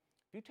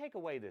 If you take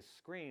away this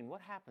screen, what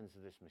happens to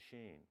this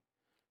machine?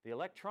 The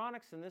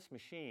electronics in this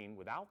machine,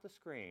 without the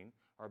screen,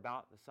 are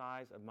about the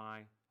size of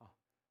my,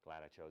 glad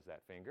I chose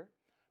that finger,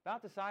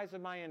 about the size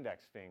of my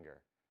index finger,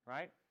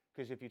 right?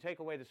 Because if you take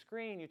away the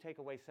screen, you take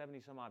away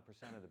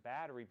 70-some-odd% of the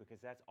battery because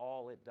that's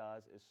all it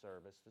does is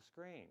service the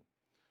screen.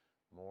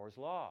 Moore's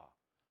Law.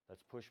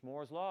 Let's push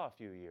Moore's Law a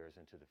few years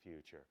into the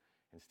future.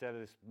 Instead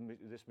of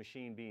this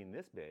machine being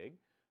this big,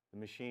 the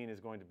machine is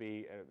going to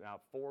be,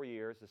 about 4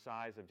 years, the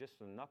size of just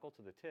a knuckle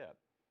to the tip.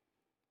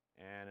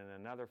 And in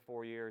another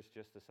 4 years,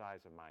 just the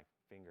size of my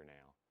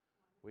fingernail.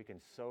 We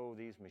can sew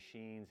these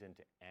machines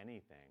into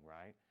anything,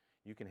 right?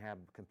 You can have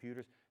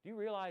computers. Do you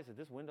realize that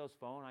this Windows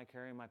phone I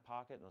carry in my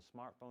pocket and the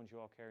smartphones you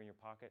all carry in your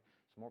pocket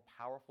is more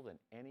powerful than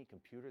any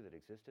computer that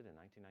existed in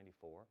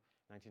 1994?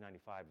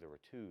 1995, there were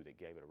two that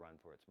gave it a run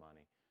for its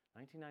money.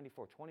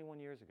 1994,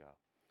 21 years ago.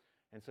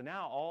 And so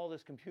now all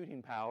this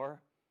computing power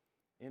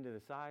into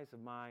the size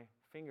of my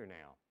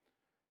fingernail.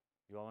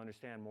 You all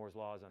understand Moore's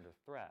Law is under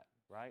threat,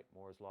 right?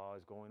 Moore's Law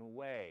is going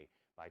away.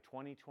 By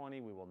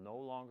 2020, we will no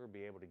longer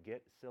be able to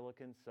get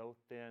silicon so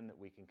thin that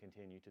we can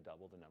continue to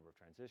double the number of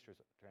transistors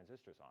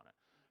on it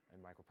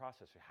and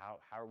microprocessor.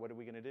 What are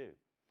we going to do?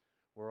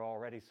 We're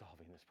already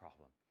solving this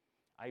problem.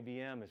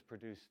 IBM has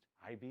produced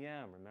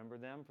IBM. Remember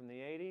them from the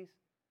 80s?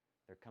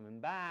 They're coming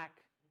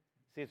back.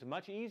 See, it's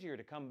much easier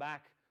to come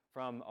back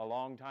from a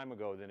long time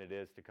ago than it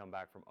is to come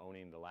back from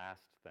owning the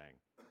last thing.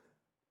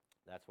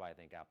 That's why I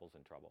think Apple's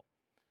in trouble,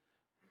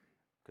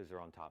 because they're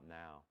on top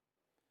now.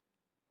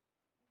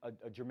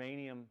 A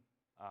germanium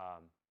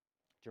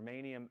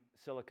germanium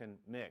silicon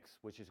mix,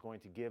 which is going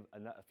to give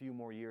a few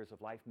more years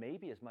of life,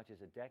 maybe as much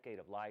as a decade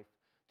of life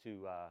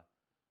to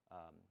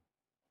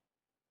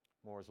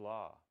Moore's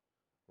Law.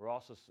 We're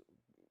also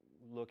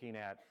looking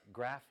at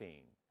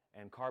graphene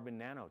and carbon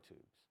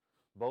nanotubes.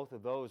 Both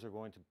of those are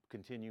going to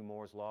continue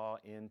Moore's Law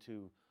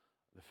into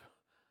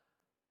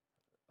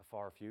a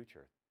far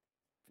future,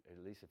 at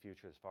least a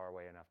future that's far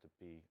away enough to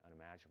be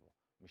unimaginable.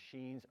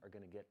 Machines are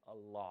going to get a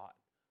lot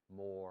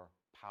more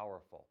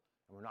powerful,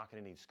 and we're not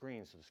going to need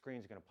screens, so the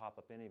screens are going to pop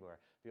up anywhere.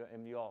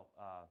 And you all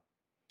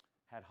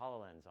had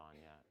HoloLens on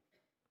yet?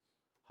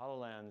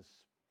 HoloLens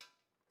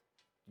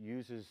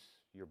uses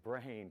your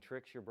brain,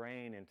 tricks your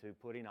brain into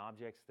putting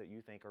objects that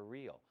you think are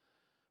real,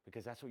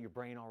 because that's what your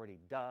brain already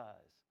does.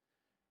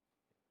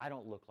 I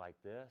don't look like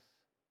this.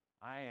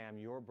 I am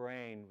your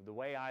brain. The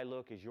way I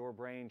look is your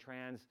brain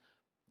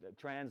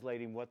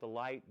translating what the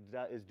light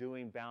is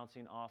doing,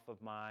 bouncing off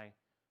of my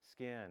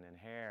skin and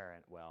hair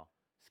and, well,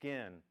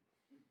 skin.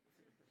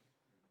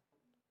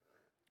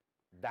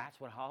 That's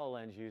what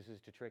HoloLens uses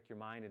to trick your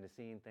mind into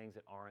seeing things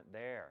that aren't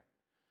there.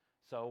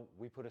 So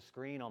we put a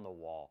screen on the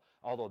wall,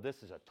 although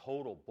this is a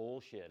total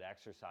bullshit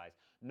exercise.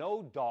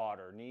 No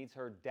daughter needs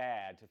her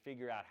dad to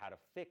figure out how to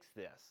fix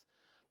this.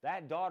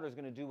 That daughter is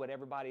going to do what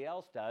everybody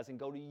else does and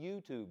go to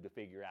YouTube to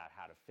figure out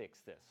how to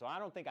fix this. So I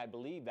don't think I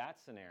believe that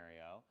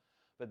scenario,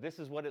 but this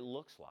is what it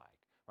looks like,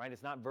 right?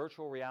 It's not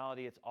virtual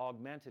reality, it's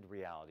augmented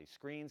reality.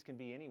 Screens can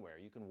be anywhere.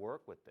 You can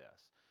work with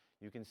this.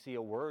 You can see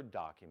a Word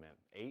document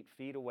 8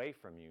 feet away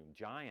from you,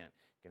 giant.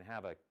 You can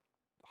have a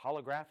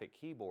holographic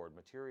keyboard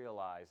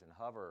materialize and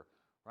hover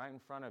right in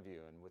front of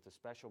you, and with the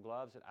special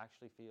gloves, it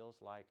actually feels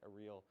like a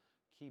real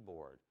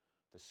keyboard.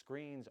 The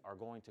screens are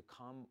going to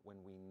come when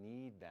we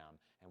need them,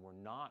 and we're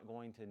not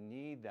going to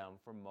need them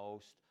for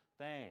most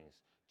things,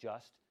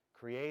 just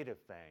creative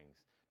things,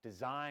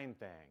 design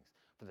things,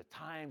 for the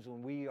times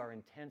when we are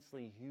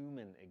intensely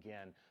human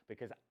again,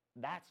 because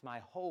that's my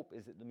hope,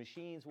 is that the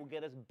machines will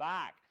get us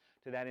back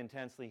to that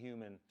intensely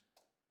human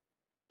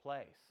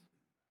place.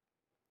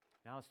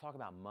 Now let's talk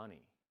about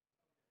money.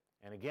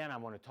 And again, I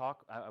want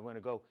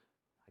to go,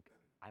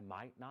 I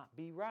might not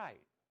be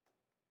right.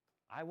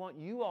 I want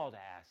you all to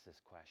ask this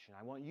question.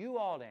 I want you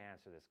all to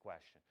answer this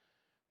question.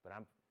 But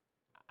I'm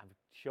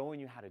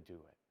showing you how to do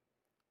it.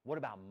 What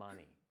about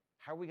money?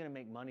 How are we going to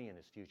make money in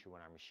this future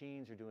when our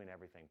machines are doing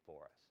everything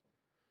for us?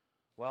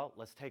 Well,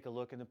 let's take a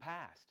look in the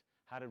past.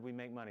 How did we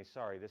make money?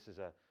 Sorry, this is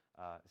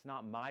it's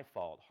not my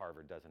fault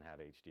Harvard doesn't have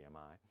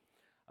HDMI.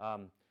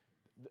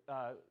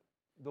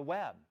 The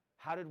web.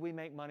 How did we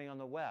make money on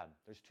the web?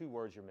 There's 2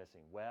 words you're missing,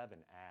 web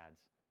and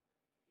ads.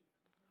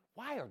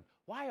 Why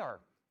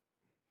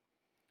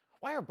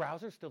are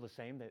browsers still the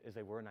same as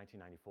they were in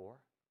 1994?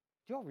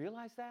 Do you all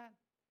realize that?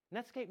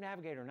 Netscape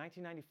Navigator in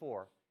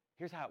 1994,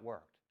 here's how it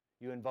worked.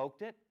 You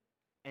invoked it,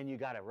 and you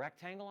got a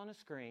rectangle on a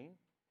screen.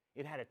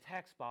 It had a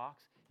text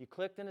box. You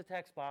clicked in the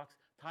text box,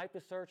 typed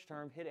a search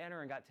term, hit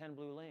enter, and got 10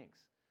 blue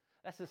links.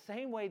 That's the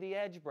same way the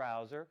Edge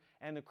browser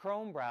and the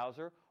Chrome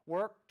browser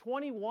work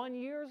 21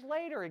 years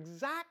later,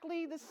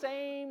 exactly the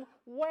same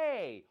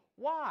way.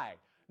 Why?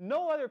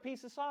 No other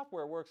piece of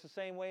software works the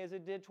same way as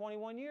it did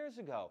 21 years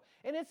ago.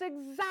 And it's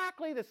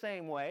exactly the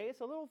same way. It's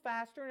a little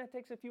faster and it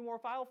takes a few more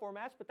file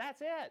formats, but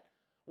that's it.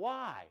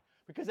 Why?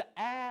 Because of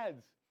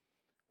ads.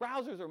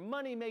 Browsers are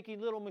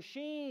money-making little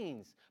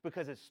machines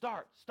because it's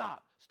start,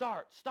 stop,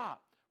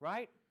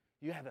 right?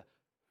 You have a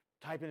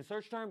type in a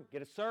search term,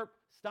 get a SERP,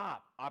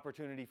 stop,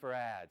 opportunity for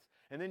ads.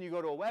 And then you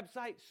go to a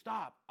website,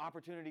 stop,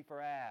 opportunity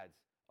for ads.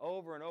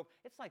 Over and over.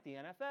 It's like the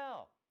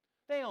NFL.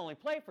 They only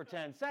play for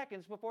 10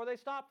 seconds before they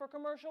stop for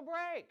commercial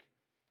break.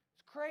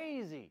 It's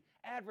crazy.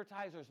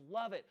 Advertisers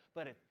love it,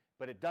 but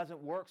it doesn't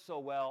work so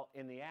well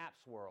in the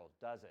apps world,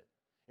 does it?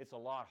 It's a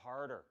lot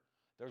harder.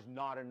 There's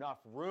not enough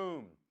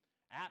room.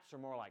 Apps are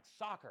more like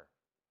soccer.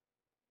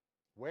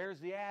 Where's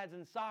the ads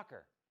in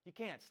soccer? You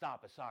can't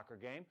stop a soccer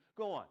game.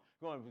 Go on.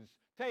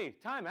 Hey,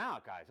 time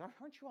out, guys.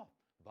 Aren't you all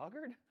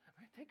buggered?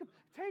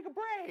 Take a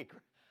break.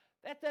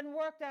 That doesn't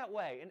work that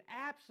way. And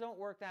apps don't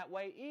work that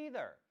way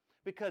either.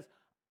 Because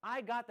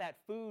I got that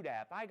food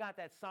app, I got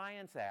that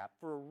science app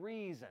for a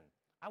reason.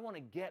 I want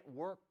to get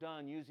work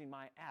done using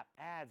my app.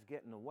 Ads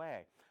get in the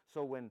way.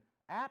 So when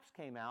apps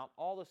came out,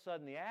 all of a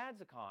sudden the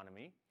ads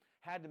economy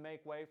had to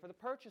make way for the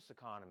purchase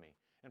economy.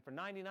 And for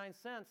 99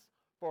 cents,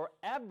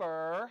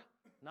 forever,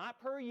 not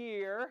per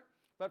year,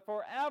 but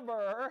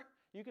forever,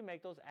 you can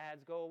make those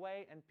ads go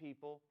away, and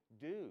people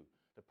do.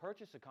 The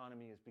purchase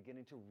economy is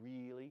beginning to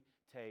really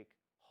take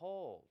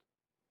hold.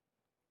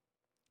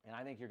 And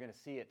I think you're going to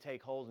see it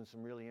take hold in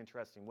some really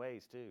interesting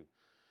ways, too.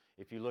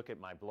 If you look at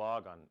my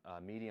blog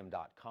on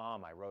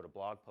medium.com, I wrote a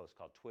blog post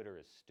called Twitter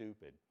is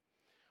Stupid,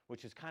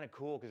 which is kind of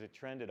cool because it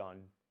trended on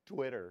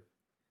Twitter.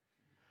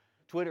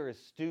 Twitter is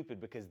stupid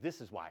because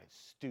this is why it's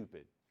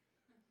stupid.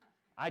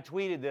 I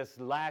tweeted this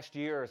last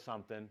year or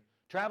something.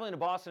 Traveling to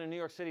Boston and New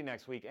York City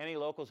next week. Any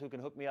locals who can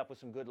hook me up with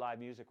some good live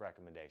music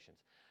recommendations?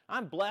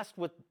 I'm blessed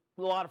with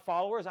a lot of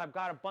followers. I've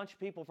got a bunch of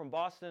people from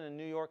Boston and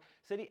New York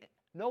City.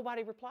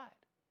 Nobody replied.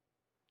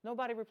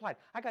 Nobody replied.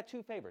 I got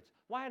 2 favorites.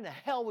 Why in the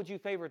hell would you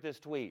favorite this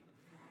tweet?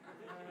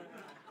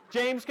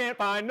 James can't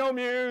find no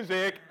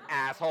music,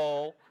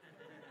 asshole.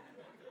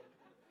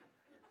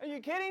 Are you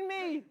kidding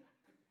me?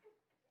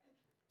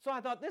 So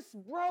I thought, this is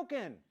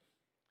broken.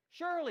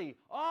 Surely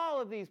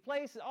all of these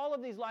places, all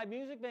of these live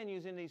music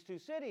venues in these 2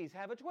 cities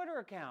have a Twitter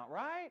account,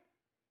 right?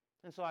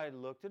 And so I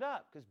looked it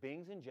up because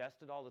Bing's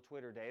ingested all the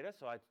Twitter data.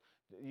 So I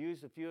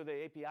used a few of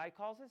the API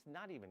calls. It's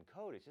not even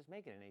code. It's just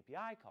making an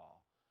API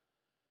call.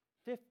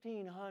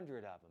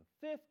 1,500 of them.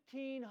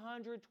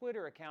 1,500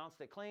 Twitter accounts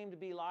that claim to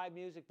be live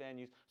music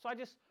venues. So I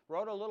just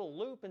wrote a little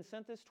loop and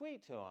sent this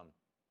tweet to them.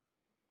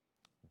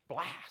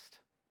 Blast.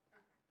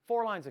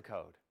 4 lines of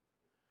code.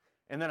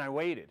 And then I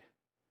waited.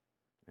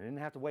 I didn't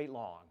have to wait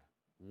long.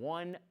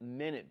 1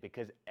 minute,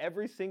 because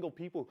every single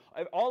people,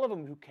 all of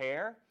them who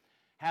care,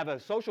 have a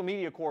social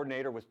media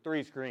coordinator with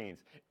 3 screens.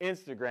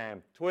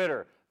 Instagram,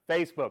 Twitter,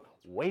 Facebook,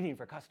 waiting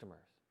for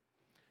customers.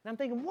 And I'm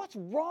thinking, what's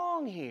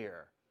wrong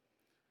here?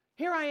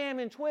 Here I am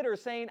in Twitter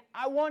saying,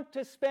 I want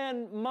to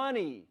spend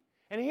money.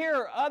 And here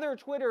are other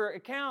Twitter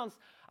accounts,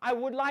 I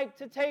would like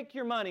to take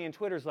your money. And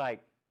Twitter's like,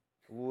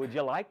 would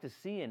you like to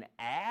see an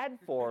ad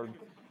for...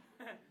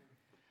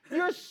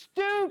 You're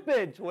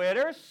stupid,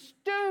 Twitter,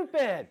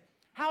 stupid.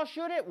 How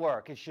should it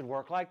work? It should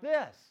work like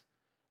this.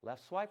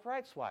 Left swipe,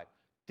 right swipe.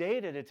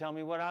 Data to tell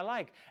me what I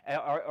like.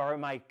 Or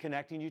am I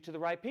connecting you to the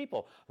right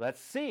people?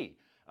 Let's see.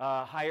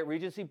 Hyatt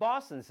Regency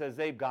Boston says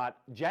they've got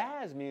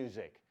jazz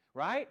music,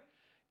 right?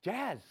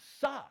 Jazz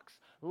sucks.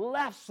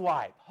 Left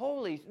swipe.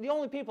 The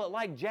only people that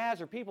like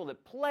jazz are people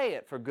that play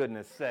it, for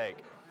goodness sake.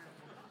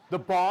 The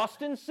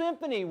Boston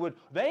Symphony,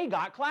 they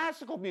got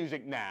classical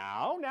music.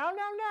 Now.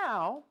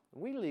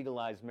 We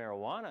legalized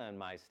marijuana in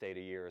my state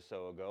a year or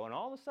so ago, and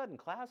all of a sudden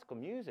classical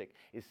music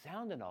is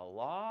sounding a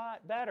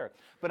lot better.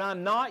 But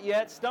I'm not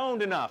yet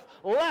stoned enough.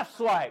 Left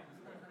swipe.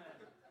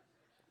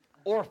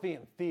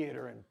 Orpheum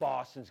Theater in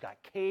Boston's got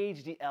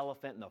Cage the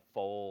Elephant and the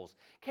Foals.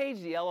 Cage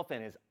the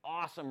Elephant is an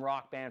awesome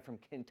rock band from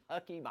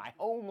Kentucky, my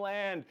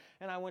homeland,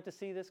 and I went to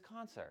see this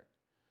concert.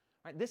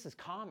 Right, this is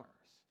commerce.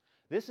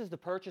 This is the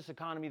purchase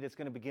economy that's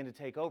going to begin to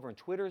take over, and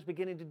Twitter is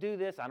beginning to do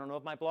this. I don't know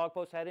if my blog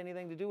post had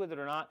anything to do with it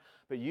or not,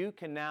 but you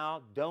can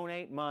now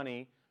donate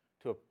money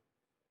to a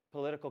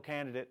political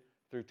candidate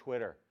through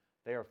Twitter.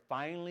 They are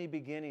finally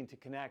beginning to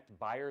connect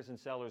buyers and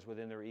sellers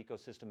within their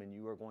ecosystem, and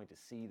you are going to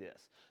see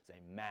this. It's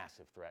a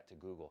massive threat to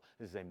Google.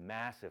 This is a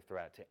massive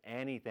threat to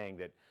anything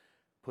that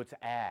puts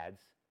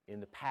ads in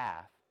the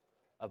path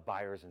of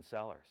buyers and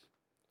sellers.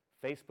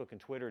 Facebook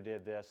and Twitter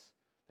did this.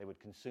 They would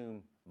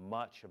consume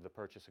much of the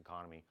purchase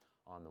economy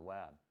on the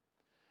web.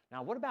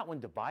 Now, what about when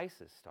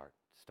devices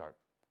start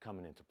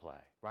coming into play,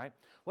 right?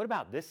 What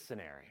about this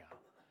scenario?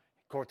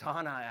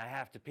 Cortana, I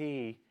have to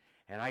pee,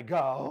 and I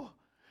go,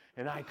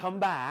 and I come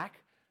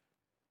back.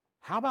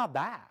 How about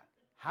that?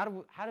 How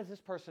does this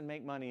person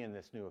make money in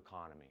this new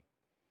economy?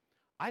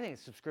 I think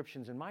it's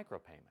subscriptions and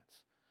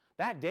micropayments.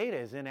 That data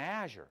is in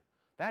Azure.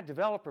 That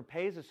developer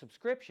pays a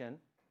subscription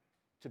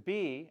to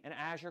be an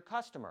Azure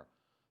customer.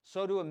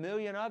 So do a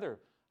million other.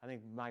 I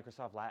think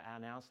Microsoft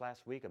announced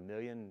last week 1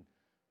 million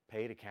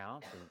paid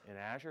accounts in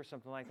Azure,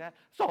 something like that.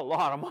 It's a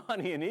lot of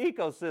money in the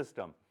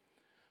ecosystem.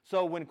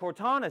 So when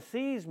Cortana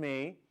sees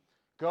me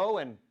go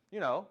and,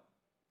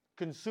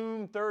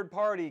 consume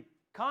third-party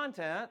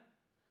content,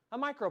 a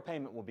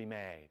micropayment will be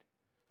made.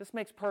 This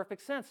makes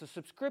perfect sense. The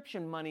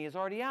subscription money is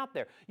already out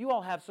there. You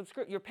all have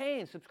you're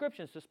paying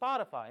subscriptions to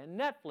Spotify and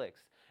Netflix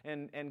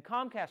and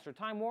Comcast or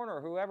Time Warner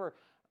or whoever,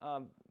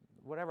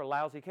 whatever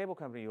lousy cable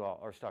company you all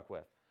are stuck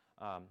with.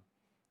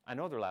 I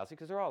know they're lousy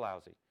because they're all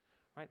lousy,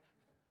 right?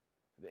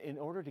 In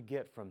order to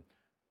get from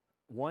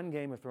one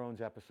Game of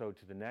Thrones episode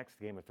to the next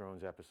Game of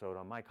Thrones episode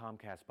on my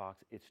Comcast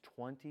box, it's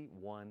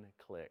 21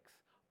 clicks.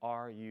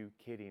 Are you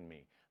kidding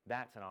me?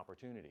 That's an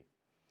opportunity,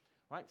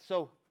 right?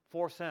 So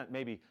 4 cent,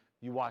 maybe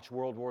you watch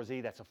World War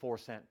Z, that's a 4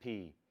 cent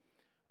P.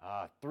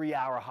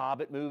 3-hour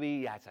Hobbit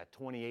movie, that's a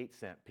 28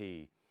 cent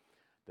P.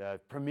 The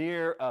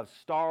premiere of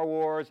Star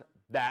Wars,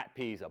 that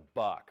P's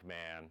 $1,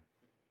 man.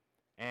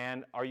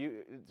 And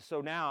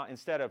so now,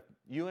 instead of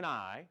you and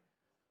I,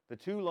 the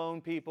 2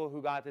 lone people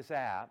who got this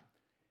app,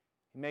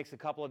 he makes a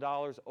couple of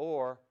dollars,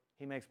 or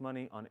he makes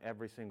money on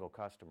every single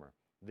customer.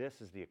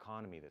 This is the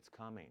economy that's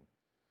coming.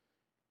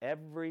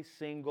 Every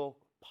single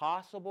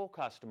possible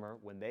customer,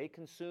 when they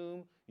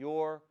consume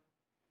your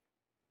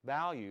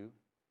value,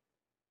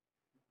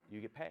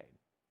 you get paid.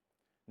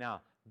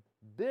 Now,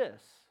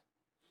 this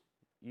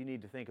you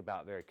need to think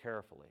about very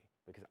carefully,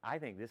 because I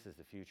think this is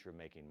the future of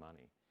making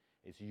money.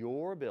 It's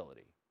your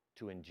ability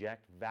to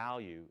inject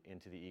value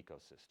into the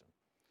ecosystem.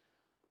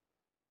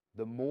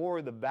 The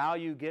more the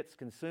value gets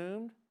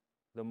consumed,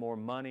 the more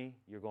money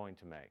you're going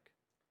to make.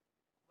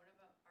 What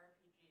about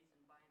RPGs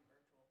and buying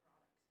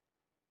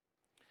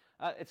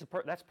virtual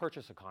products? That's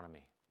purchase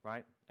economy,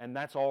 right? And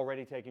that's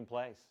already taking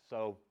place.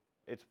 So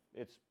it's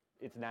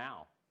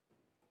now.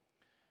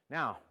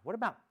 Now, what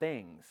about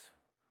things?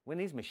 When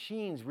these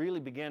machines really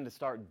begin to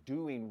start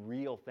doing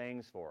real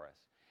things for us,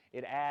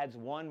 it adds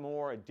one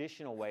more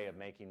additional way of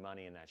making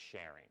money, and that's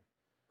sharing.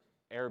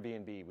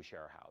 Airbnb, we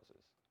share our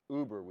houses.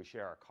 Uber, we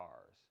share our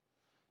cars.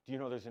 Do you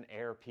know there's an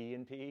Air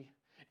P&P?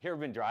 You ever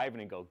been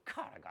driving and go,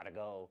 God, I gotta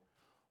go.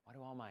 Why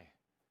do all my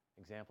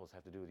examples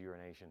have to do with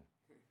urination?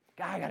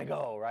 God, I gotta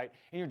go, right?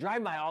 And you're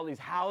driving by all these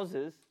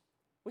houses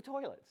with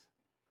toilets.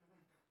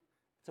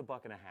 It's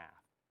 $1.50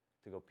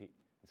 to go pee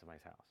in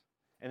somebody's house.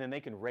 And then they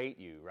can rate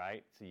you,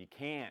 right? So you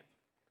can't.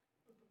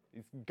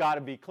 It's got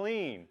to be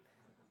clean.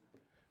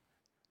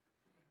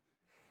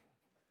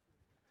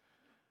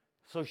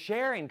 So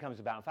sharing comes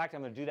about. In fact,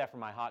 I'm going to do that for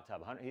my hot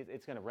tub.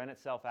 It's going to rent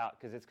itself out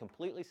because it's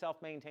completely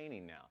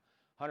self-maintaining now.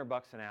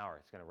 $100 an hour,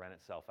 it's going to rent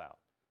itself out.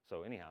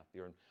 So anyhow,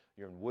 you're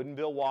in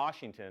Woodinville,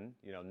 Washington,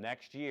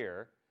 next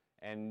year,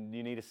 and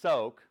you need a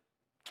soak.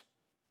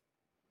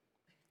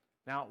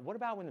 Now, what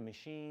about when the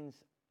machines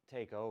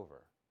take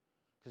over?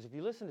 Because if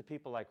you listen to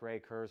people like Ray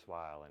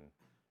Kurzweil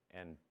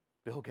and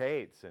Bill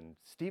Gates and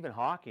Stephen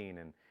Hawking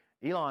and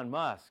Elon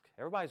Musk,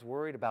 everybody's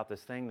worried about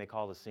this thing they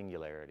call the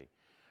singularity,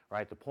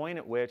 right? The point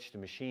at which the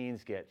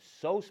machines get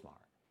so smart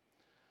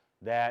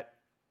that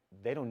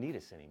they don't need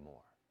us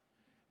anymore.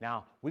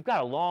 Now, we've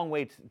got a long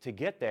way to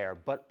get there,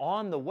 but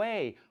on the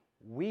way,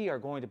 we are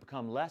going to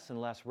become less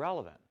and less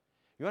relevant.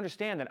 You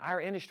understand that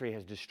our industry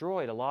has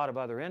destroyed a lot of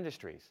other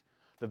industries.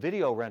 The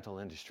video rental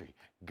industry,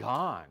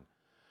 gone.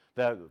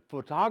 The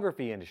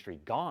photography industry,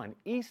 gone.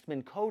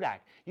 Eastman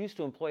Kodak used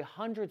to employ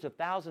hundreds of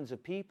thousands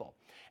of people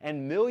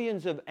and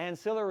millions of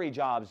ancillary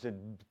jobs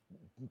and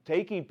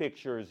taking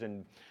pictures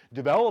and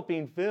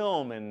developing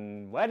film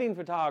and wedding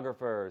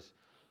photographers.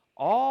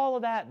 All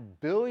of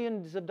that,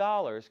 billions of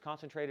dollars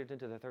concentrated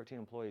into the 13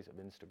 employees of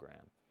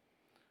Instagram.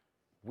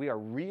 We are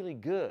really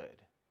good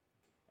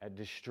at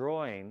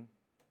destroying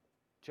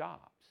jobs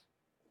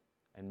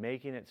and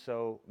making it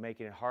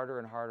harder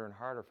and harder and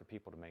harder for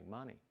people to make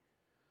money.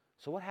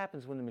 So what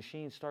happens when the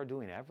machines start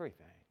doing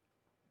everything?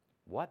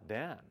 What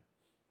then?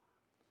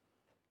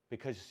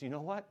 Because you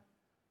know what?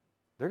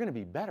 They're going to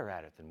be better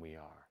at it than we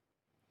are.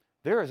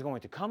 There is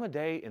going to come a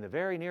day in the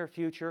very near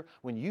future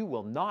when you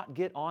will not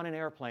get on an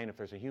airplane if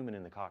there's a human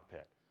in the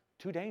cockpit.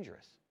 Too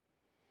dangerous.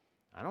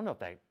 I don't know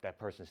if that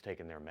person's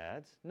taken their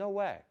meds. No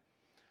way.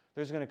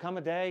 There's going to come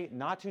a day,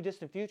 not too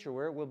distant future,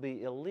 where it will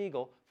be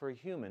illegal for a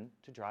human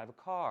to drive a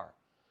car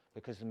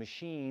because the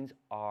machines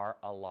are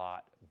a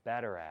lot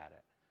better at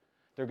it.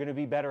 They're going to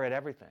be better at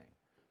everything.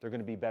 They're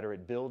going to be better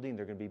at building.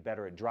 They're going to be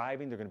better at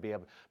driving. They're going to be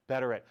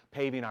better at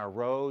paving our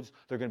roads.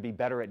 They're going to be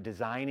better at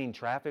designing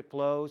traffic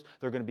flows.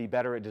 They're going to be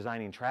better at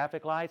designing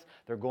traffic lights.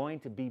 They're going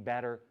to be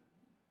better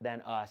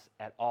than us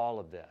at all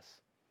of this.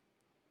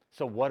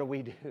 So what do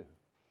we do?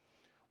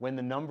 When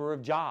the number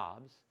of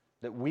jobs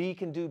that we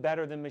can do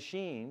better than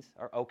machines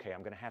are, okay, I'm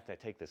going to have to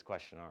take this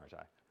question, aren't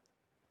I?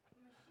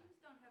 Machines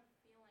don't have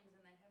feelings and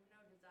they have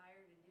no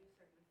desire to do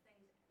certain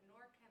things,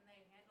 nor can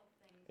they handle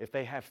things. If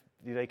they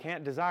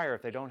can't desire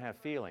if they don't have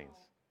feelings.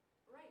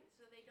 Right,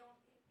 so they don't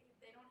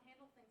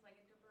handle things like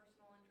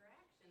interpersonal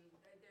interaction.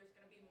 There's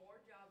going to be more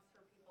jobs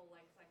for people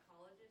like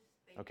psychologists.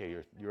 Okay,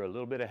 you're a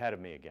little bit ahead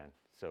of me again,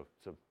 so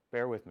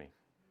bear with me.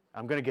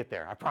 I'm going to get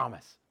there, I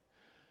promise.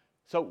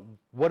 So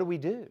what do we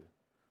do,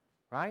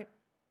 right?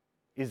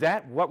 Is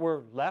that what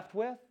we're left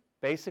with?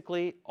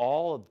 Basically,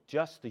 all of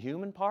just the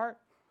human part?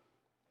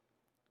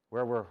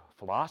 Where we're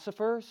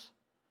philosophers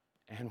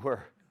and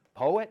we're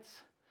poets?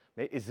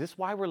 Is this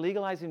why we're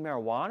legalizing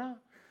marijuana?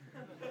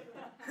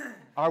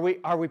 Are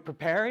we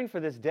preparing for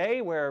this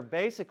day where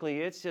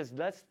basically it's just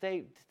let's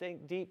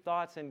think deep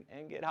thoughts and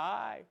get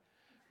high,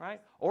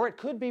 right? Or it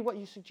could be what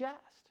you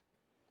suggest.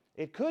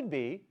 It could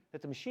be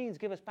that the machines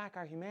give us back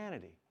our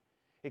humanity.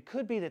 It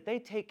could be that they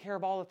take care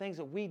of all the things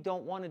that we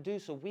don't want to do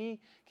so we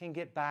can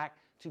get back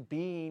to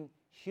being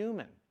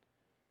human.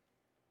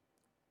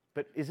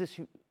 But is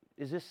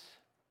this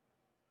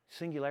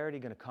singularity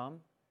going to come?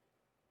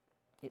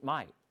 It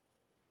might.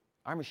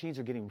 Our machines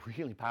are getting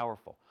really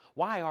powerful.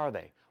 Why are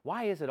they?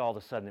 Why is it all of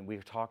a sudden that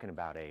we're talking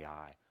about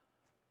AI?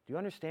 Do you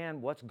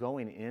understand what's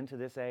going into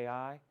this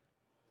AI?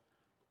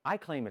 I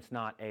claim it's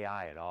not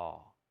AI at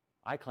all.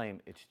 I claim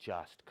it's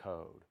just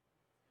code.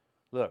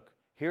 Look,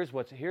 here's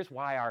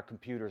why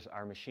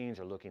our machines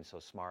are looking so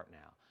smart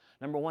now.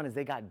 Number one is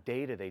they got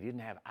data they didn't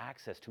have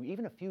access to.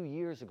 Even a few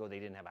years ago, they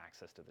didn't have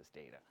access to this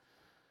data.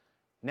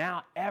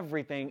 Now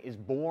everything is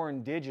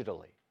born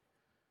digitally.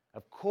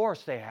 Of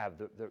course they have,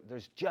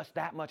 there's just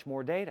that much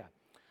more data.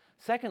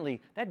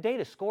 Secondly, that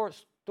data is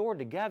stored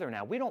together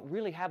now. We don't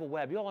really have a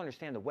web. You all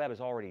understand the web is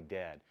already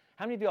dead.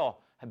 How many of y'all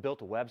have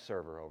built a web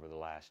server over the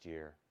last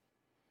year?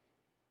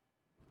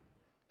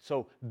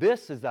 So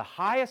this is the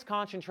highest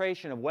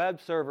concentration of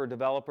web server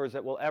developers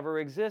that will ever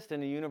exist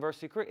in the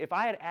university career. If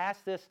I had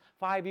asked this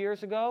 5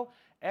 years ago,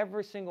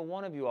 every single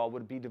one of you all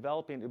would be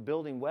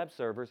building web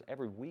servers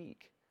every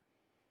week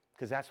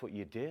because that's what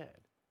you did.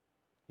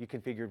 You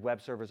configured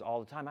web servers all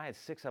the time. I had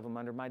 6 of them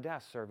under my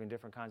desk serving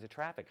different kinds of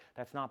traffic.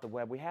 That's not the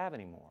web we have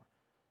anymore.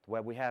 The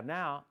web we have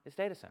now is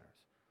data centers.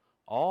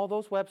 All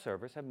those web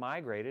servers have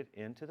migrated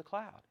into the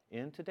cloud,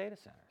 into data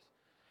centers.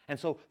 And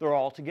so they're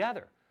all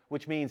together.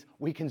 which means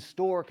we can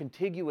store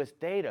contiguous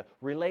data,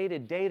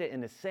 related data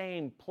in the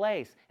same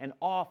place, and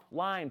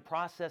offline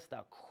process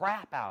the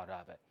crap out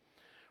of it.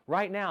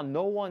 Right now,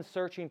 no one's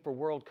searching for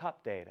World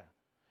Cup data.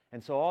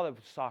 And so all the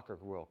soccer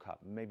World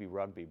Cup, maybe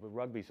rugby, but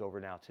rugby's over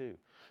now too.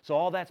 So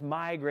all that's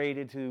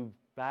migrated to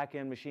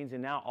back-end machines,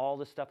 and now all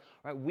this stuff,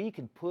 right? We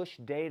can push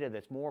data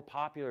that's more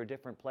popular at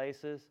different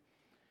places,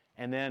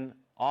 and then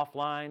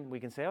offline we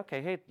can say,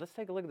 okay, hey, let's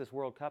take a look at this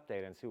World Cup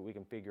data and see what we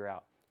can figure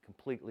out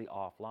completely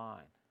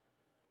offline.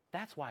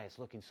 That's why it's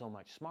looking so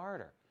much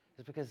smarter.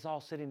 It's because it's all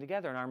sitting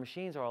together, and our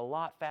machines are a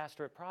lot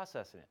faster at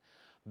processing it.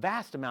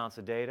 Vast amounts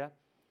of data,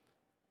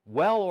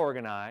 well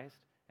organized,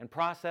 and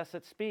processed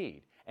at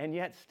speed. And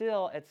yet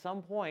still, at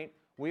some point,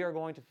 we are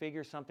going to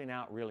figure something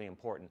out really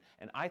important.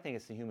 And I think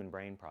it's the Human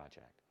Brain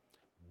Project.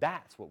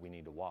 That's what we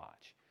need to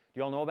watch.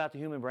 Do you all know about the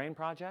Human Brain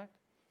Project?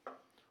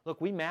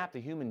 Look, we mapped the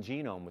human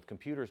genome with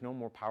computers no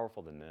more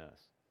powerful than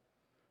this.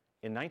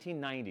 In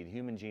 1990, the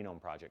Human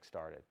Genome Project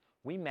started.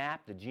 We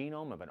mapped the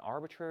genome of an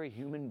arbitrary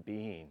human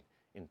being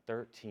in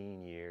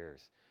 13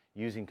 years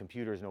using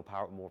computers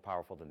more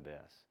powerful than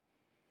this.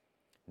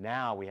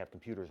 Now we have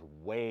computers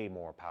way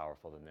more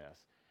powerful than this.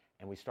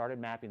 And we started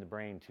mapping the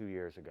brain 2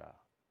 years ago.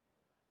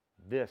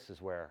 This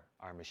is where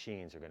our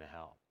machines are going to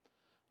help.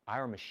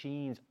 Our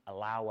machines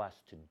allow us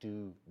to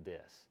do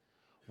this.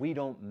 We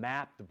don't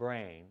map the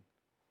brain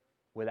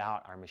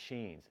without our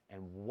machines.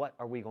 And what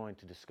are we going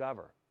to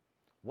discover?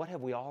 What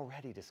have we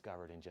already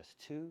discovered in just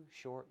 2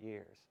 short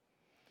years?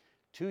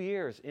 2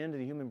 years into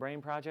the Human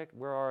Brain Project,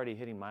 we're already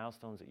hitting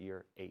milestones at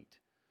year 8.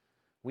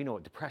 We know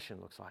what depression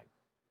looks like.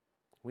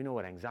 We know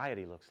what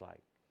anxiety looks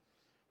like.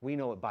 We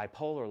know what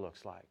bipolar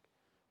looks like.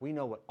 We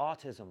know what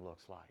autism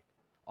looks like.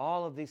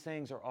 All of these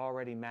things are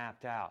already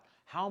mapped out.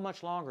 How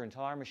much longer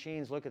until our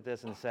machines look at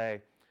this and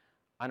say,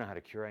 I know how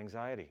to cure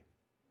anxiety.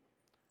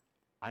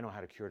 I know how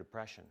to cure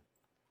depression.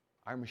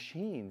 Our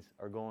machines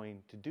are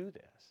going to do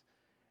this,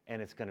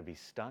 and it's going to be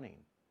stunning.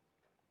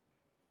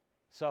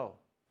 So,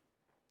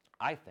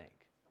 I think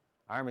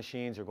our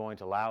machines are going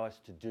to allow us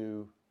to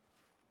do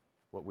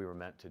what we were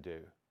meant to do.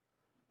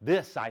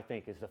 This, I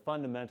think, is the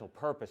fundamental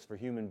purpose for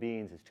human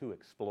beings, is to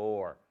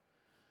explore,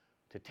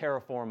 to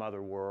terraform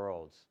other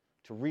worlds,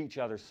 to reach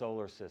other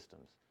solar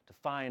systems, to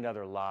find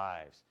other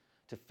lives,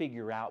 to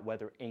figure out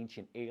whether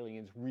ancient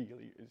aliens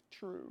really is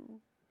true.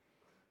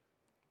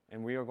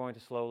 And we are going to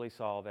slowly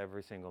solve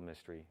every single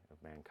mystery of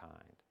mankind.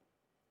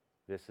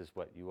 This is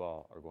what you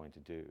all are going to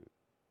do.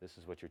 This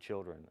is what your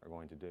children are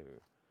going to do.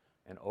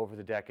 And over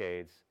the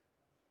decades,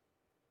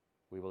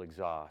 we will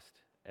exhaust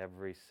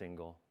every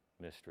single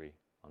mystery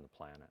on the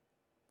planet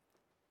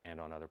and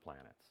on other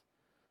planets.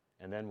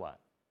 And then what?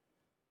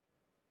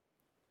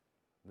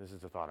 This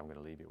is the thought I'm going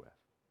to leave you with,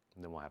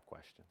 and then we'll have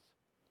questions.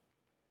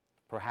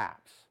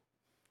 Perhaps,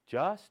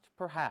 just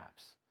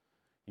perhaps,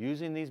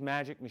 using these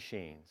magic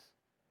machines,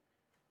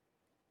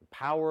 the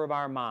power of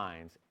our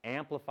minds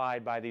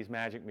amplified by these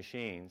magic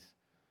machines,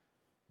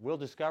 we'll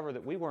discover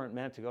that we weren't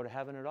meant to go to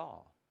heaven at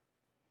all.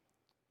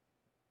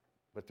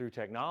 But through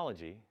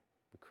technology,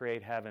 we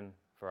create heaven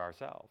for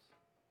ourselves.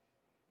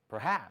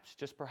 Perhaps,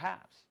 just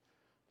perhaps,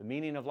 the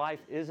meaning of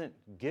life isn't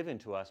given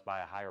to us by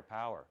a higher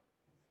power.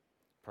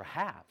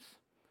 Perhaps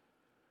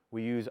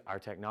we use our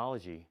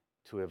technology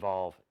to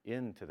evolve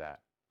into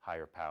that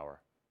higher power.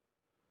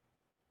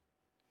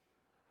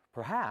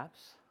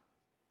 Perhaps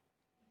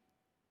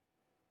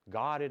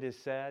God, it is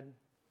said,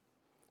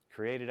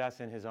 created us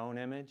in His own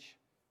image.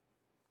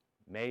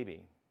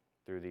 Maybe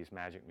through these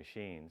magic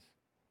machines,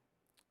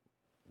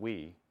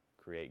 we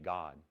create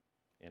God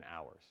in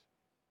ours.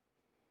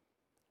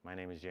 My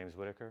name is James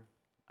Whittaker.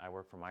 I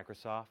work for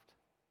Microsoft.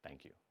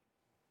 Thank you.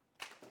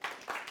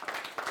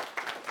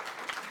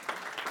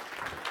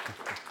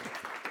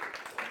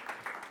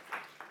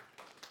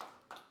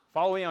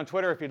 Follow me on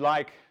Twitter if you'd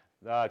like.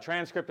 The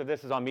transcript of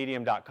this is on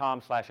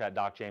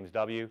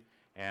medium.com/@DocJamesW,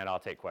 and I'll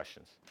take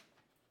questions.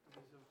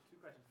 Okay, so 2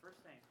 questions. First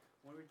thing,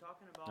 when we're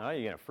talking about Oh,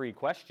 you get a free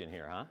question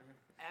here, huh?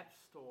 App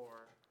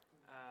Store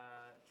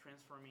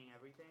transforming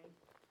everything,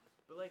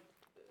 but like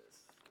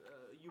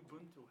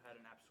Ubuntu had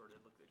an App Store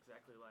that looked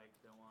exactly like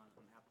the one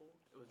on Apple.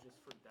 It was just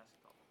for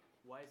desktop.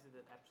 Why is it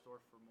that App Store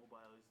for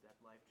mobile is that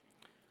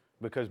life-changing?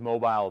 Because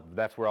mobile,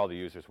 that's where all the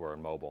users were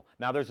in mobile.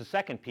 Now, there's a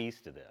second piece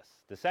to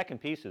this. The second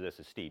piece of this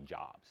is Steve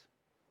Jobs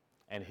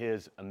and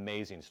his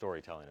amazing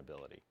storytelling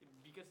ability.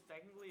 Because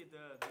technically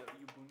the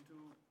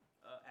Ubuntu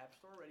App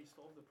Store already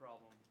solved the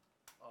problem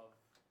of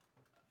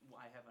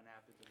I have an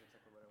app that does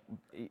exactly what I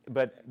want.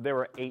 But there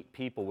were 8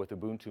 people with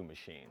Ubuntu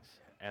machines,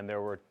 and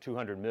there were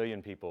 200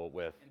 million people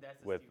with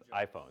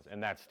iPhones,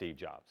 and that's Steve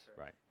Jobs, Sure.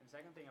 right? And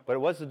second thing about But it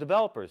was the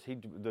developers.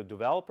 The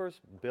developers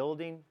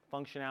building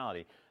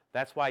functionality.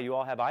 That's why you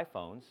all have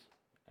iPhones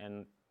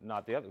and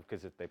not the other,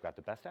 because they've got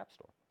the best app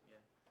store. Yeah.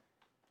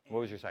 What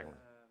was your second one?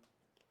 About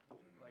the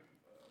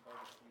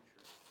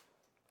future.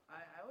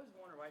 I always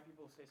wonder why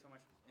people say so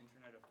much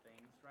Internet of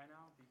Things right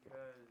now,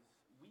 because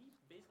we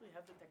basically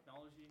have the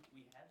technology.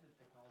 We had the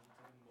technology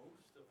to do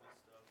most of this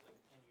stuff like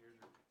 10 years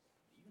or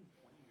even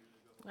 20 years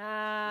ago.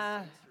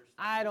 The sensor stuff.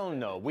 I don't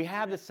know. We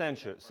have the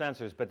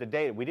sensors, but the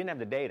data, we didn't have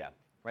the data,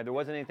 right? There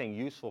wasn't anything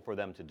useful for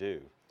them to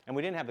do. And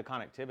we didn't have the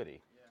connectivity.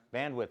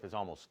 Yeah. Bandwidth is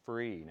almost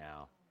free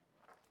now.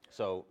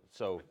 So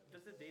But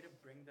does the data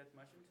bring that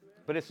much into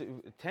it? but it's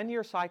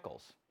 10-year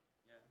cycles.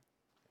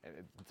 Yeah.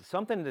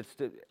 Something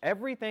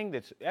everything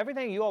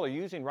you all are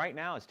using right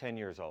now is 10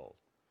 years old.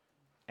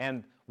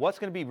 And what's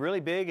going to be really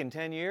big in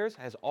 10 years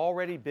has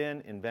already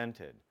been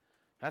invented.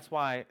 That's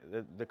why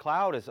the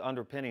cloud is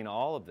underpinning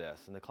all of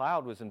this. And the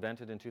cloud was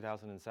invented in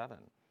 2007.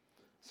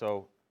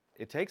 So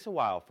it takes a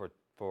while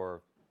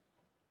for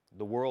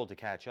the world to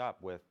catch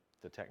up with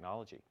the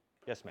technology.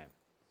 Yes, ma'am.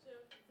 So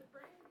the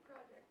brain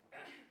project,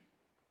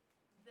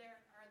 there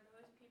are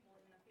those people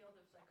in the field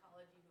of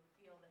psychology who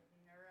feel that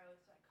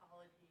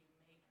neuropsychology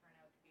may turn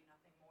out to be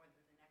nothing more than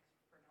the next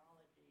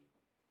phrenology.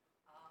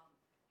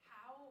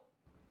 How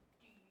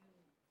do you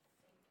think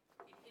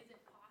is it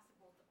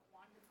possible to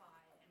quantify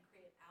and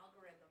create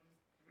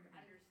algorithms,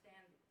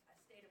 understand a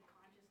state of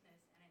consciousness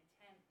and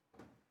intent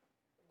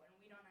when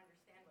we don't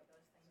understand what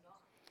those things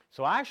are?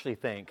 So I actually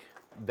think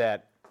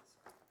that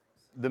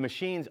the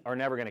machines are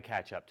never going to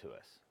catch up to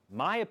us.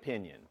 My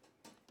opinion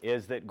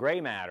is that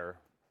gray matter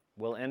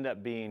will end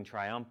up being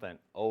triumphant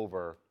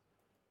over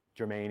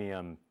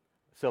germanium,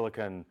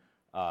 silicon,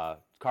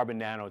 carbon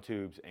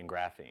nanotubes, and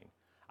graphene.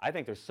 I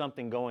think there's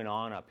something going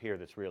on up here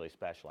that's really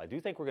special. I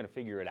do think we're going to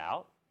figure it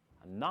out.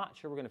 I'm not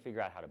sure we're going to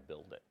figure out how to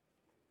build it.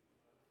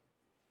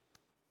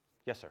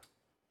 Yes, sir.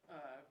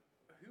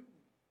 Who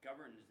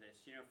governs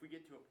this? You know, if we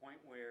get to a point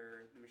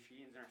where the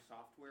machines and our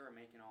software are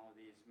making all of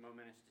these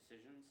momentous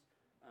decisions,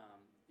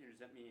 you know, does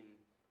that mean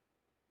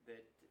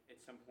that at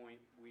some point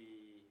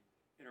we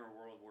enter a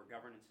world where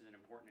governance isn't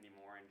important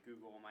anymore and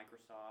Google,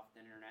 Microsoft,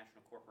 and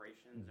international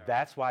corporations are...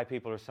 That's why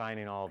people are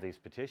signing all these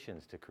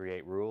petitions to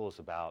create rules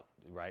about,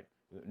 right,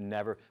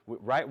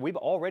 we've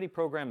already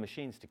programmed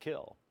machines to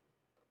kill.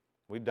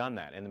 We've done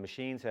that, and the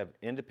machines have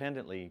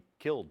independently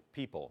killed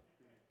people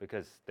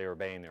because they're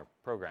obeying their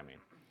programming.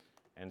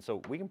 And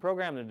so we can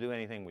program them to do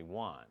anything we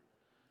want.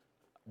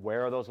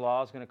 Where are those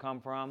laws going to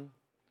come from?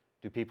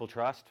 Do people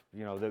trust?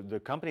 You know, the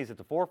companies at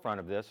the forefront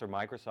of this are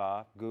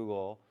Microsoft,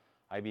 Google,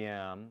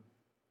 IBM,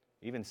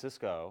 even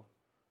Cisco,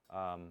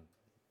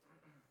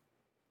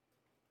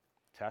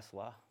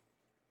 Tesla.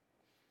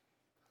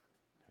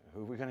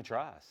 Who are we going to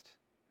trust?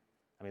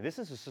 I mean, this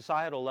is a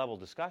societal level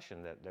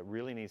discussion that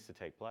really needs to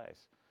take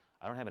place.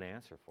 I don't have an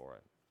answer for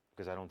it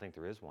because I don't think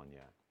there is one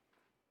yet.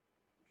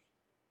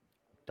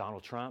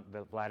 Donald Trump,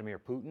 Vladimir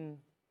Putin,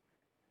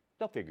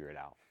 they'll figure it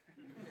out.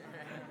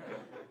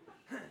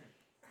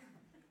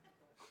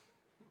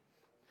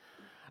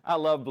 I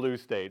love blue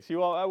states.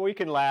 You all, we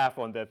can laugh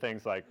on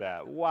things like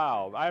that.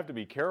 Wow, I have to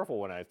be careful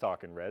when I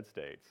talk in red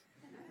states.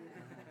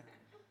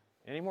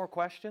 Any more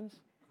questions?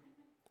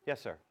 Yes,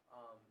 sir.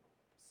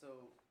 So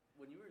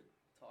when you were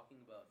talking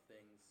about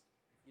things,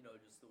 you know,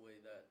 just the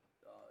way that,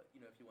 you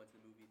know, if you went to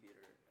the movie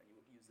theater and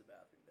you used the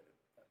bathroom, that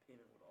that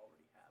payment would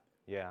already happen.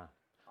 Yeah.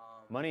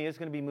 Money is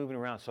going to be moving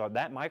around. So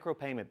that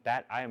micropayment,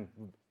 that I am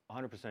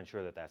 100%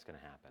 sure that that's going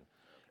to happen.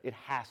 Okay. It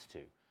has to.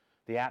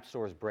 The App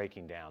Store is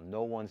breaking down.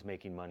 No one's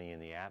making money in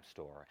the App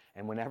Store.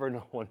 And whenever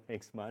no one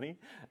makes money,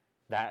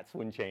 that's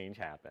when change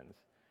happens,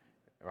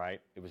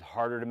 right? It was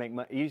harder to make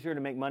easier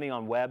to make money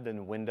on web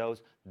than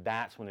Windows.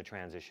 That's when the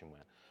transition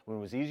went. When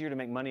it was easier to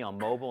make money on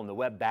mobile and the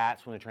web,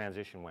 that's when the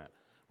transition went.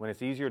 When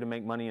it's easier to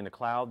make money in the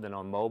cloud than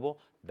on mobile,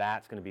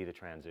 that's going to be the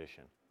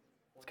transition.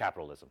 It's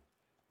capitalism.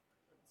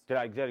 Did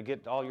I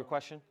get all your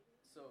question?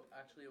 So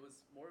actually, it was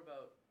more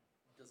about,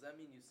 does that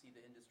mean you see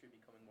the industry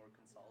becoming more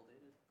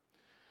consolidated?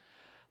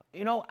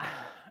 You know,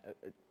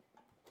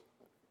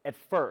 at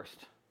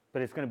first,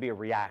 but it's going to be a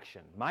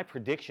reaction. My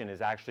prediction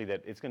is actually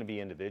that it's going to be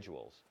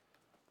individuals.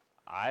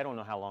 I don't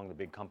know how long the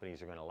big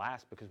companies are going to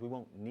last because we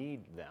won't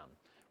need them,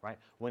 right?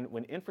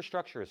 When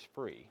infrastructure is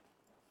free,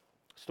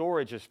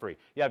 storage is free.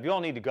 Yeah, if you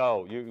all need to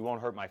go, you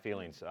won't hurt my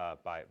feelings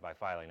by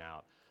filing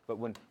out. But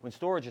when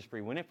storage is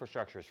free, when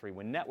infrastructure is free,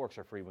 when networks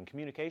are free, when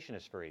communication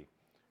is free,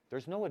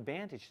 there's no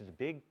advantage to the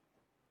big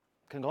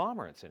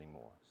conglomerates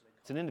anymore.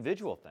 It's an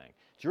individual thing.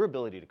 It's your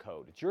ability to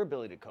code. It's your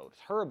ability to code.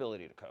 It's her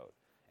ability to code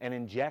and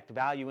inject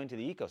value into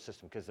the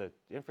ecosystem because the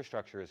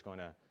infrastructure is going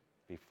to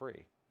be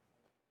free.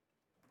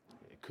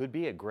 It could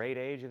be a great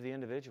age of the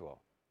individual.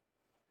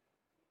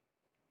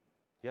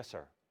 Yes,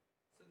 sir.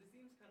 So this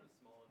seems kind of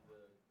small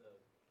in the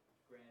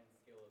grand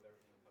scale of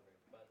everything we're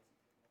covering, but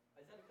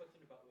I just had a question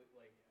about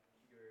like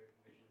your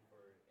vision for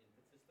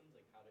input systems,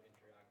 like how to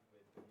interact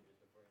with computers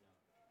before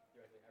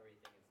directly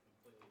everything is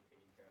completely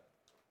taken care of.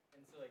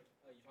 And so like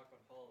you talked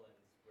about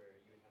HoloLens, where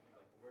you would have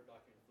like a Word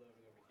document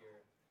floating over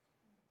here.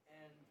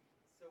 And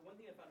so one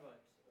thing I found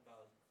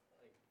about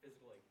like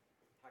physical like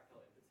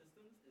tactile input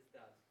systems is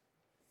that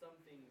some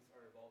things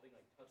are evolving,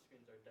 like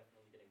touchscreens are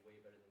definitely getting way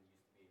better than they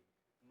used to be.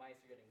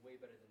 Mice are getting way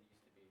better than they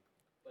used to be.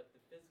 But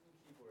the physical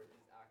keyboard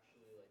is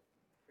actually like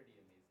pretty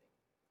amazing.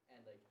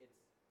 And like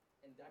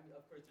and I mean,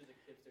 of course there's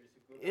like hipsters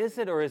who go Is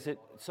it or is it?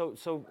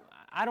 So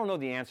I don't know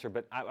the answer,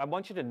 but I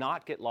want you to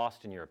not get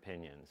lost in your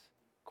opinions.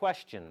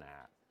 Question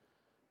that.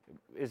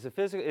 is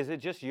it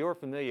just your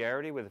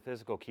familiarity with the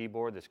physical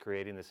keyboard that's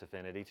creating this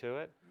affinity to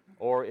it?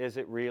 Or is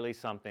it really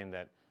something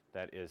that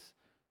is,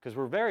 because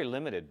we're very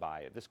limited by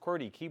it. This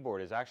QWERTY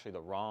keyboard is actually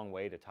the wrong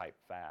way to type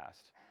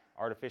fast.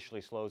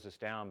 Artificially slows us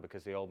down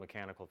because the old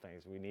mechanical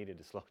things we needed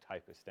to slow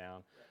type us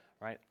down,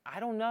 right? I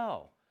don't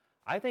know.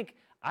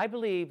 I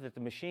believe that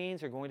the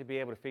machines are going to be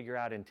able to figure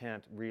out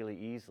intent really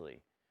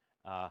easily.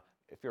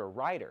 If you're a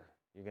writer,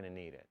 you're going to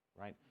need it,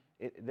 right?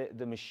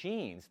 The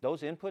machines,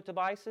 those input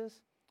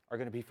devices, are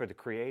going to be for the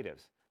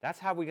creatives. That's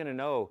how we're going to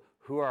know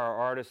who are our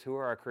artists, who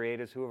are our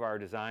creatives, who are our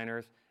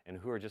designers, and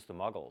who are just the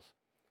muggles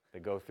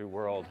that go through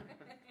world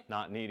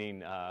not needing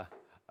their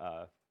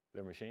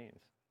machines.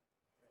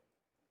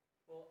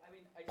 Well, I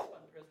mean, I just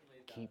found personally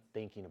that Keep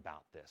thinking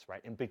about this,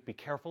 right? And be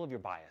careful of your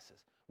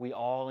biases. We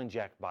all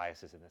inject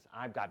biases in this.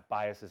 I've got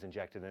biases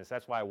injected in this.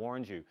 That's why I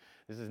warned you.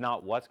 This is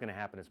not what's going to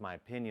happen. It's my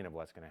opinion of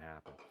what's going to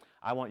happen.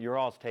 I want your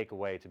all's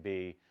takeaway to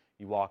be,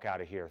 you walk out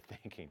of here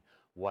thinking,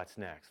 what's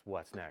next?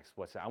 What's next?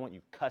 I want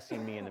you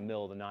cussing me in the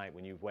middle of the night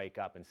when you wake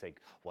up and say,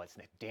 what's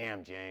next?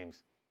 Damn,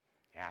 James,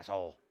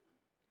 asshole.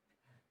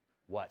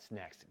 What's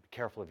next? Be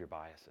careful of your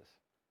biases.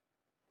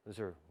 Is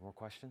there more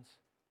questions?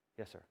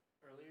 Yes, sir.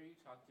 Earlier you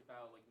talked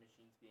about like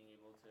machines being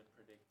able to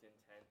predict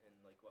intent and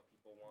like what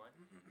people want.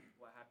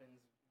 What happens,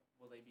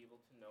 will they be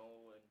able to know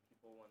when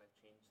people want to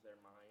change their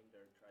mind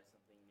or try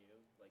something new?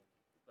 Like,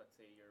 let's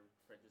say your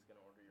fridge is going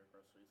to order your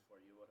groceries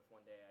for you. What if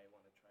one day I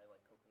want to try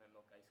like coconut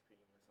milk ice cream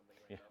or something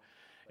random?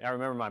 Yeah, I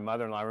remember my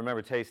mother-in-law. I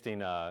remember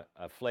tasting a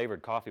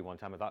flavored coffee one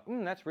time. I thought,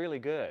 that's really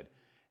good.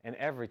 And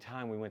every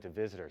time we went to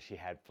visit her, she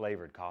had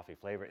flavored coffee,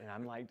 and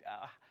I'm like,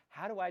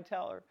 how do I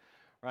tell her?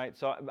 Right?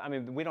 So, I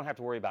mean, we don't have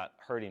to worry about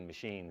hurting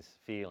machines'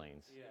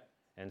 feelings. Yeah.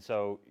 And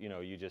so,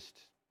 you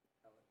just,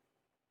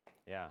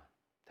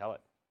 tell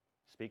it,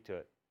 speak to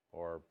it,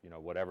 or,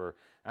 whatever.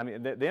 I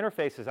mean, the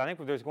interfaces, I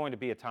think there's going to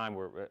be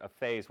a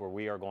phase where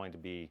we are going to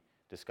be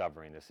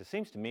discovering this. It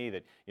seems to me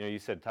that, you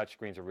said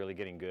touchscreens are really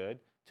getting good.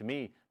 To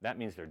me, that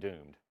means they're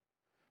doomed.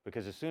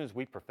 Because as soon as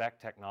we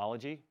perfect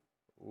technology,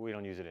 we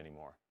don't use it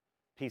anymore.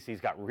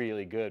 PCs got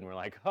really good, and we're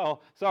like, oh,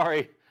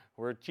 sorry,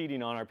 we're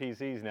cheating on our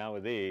PCs now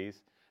with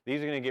these.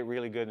 These are going to get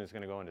really good, and it's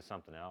going to go into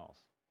something else.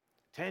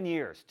 10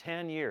 years,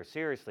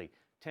 seriously,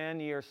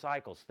 10-year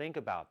cycles. Think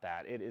about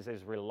that. It is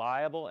as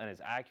reliable and as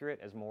accurate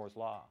as Moore's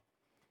Law.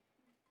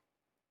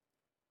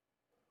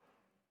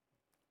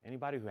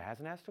 Anybody who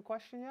hasn't asked a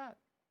question yet?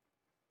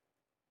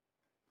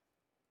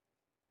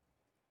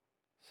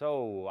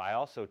 So I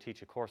also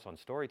teach a course on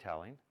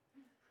storytelling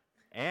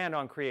and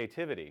on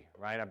creativity,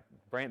 right?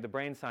 The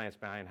brain science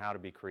behind how to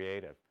be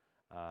creative.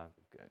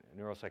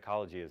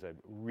 Neuropsychology is a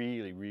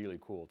really, really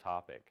cool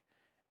topic,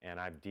 and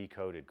I've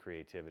decoded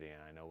creativity,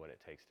 and I know what it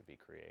takes to be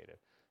creative.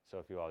 So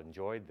if you all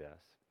enjoyed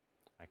this,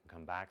 I can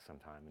come back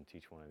sometime and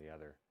teach one of the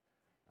other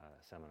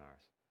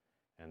seminars.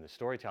 And the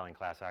storytelling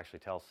class actually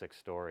tells 6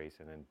 stories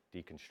and then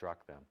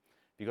deconstruct them.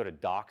 If you go to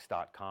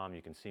docs.com,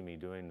 you can see me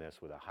doing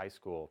this with a high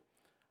school.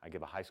 I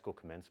give a high school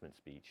commencement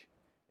speech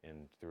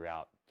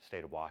throughout the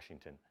state of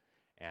Washington.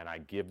 And I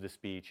give the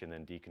speech and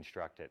then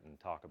deconstruct it and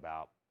talk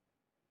about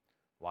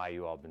why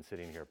you all have been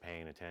sitting here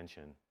paying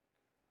attention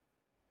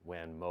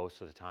when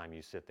most of the time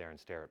you sit there and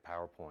stare at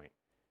PowerPoint,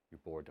 you're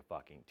bored to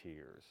fucking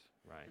tears,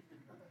 right?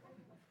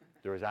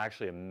 There is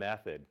actually a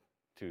method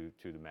to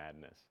the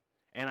madness.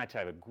 And I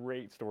tell a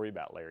great story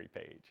about Larry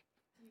Page.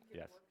 Do you give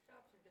Yes.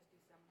 workshops or just do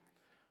seminars?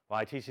 Well,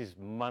 I teach these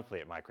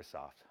monthly at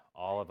Microsoft,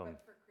 all of them.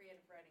 But for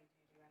creative writing,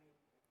 do you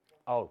do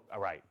any? Oh,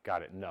 all right,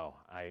 got it. No,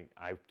 I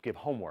give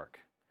homework.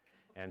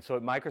 And so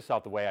at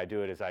Microsoft, the way I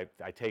do it is I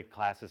take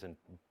classes and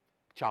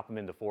chop them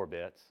into 4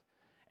 bits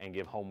and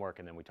give homework,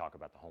 and then we talk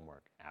about the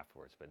homework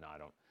afterwards. But no,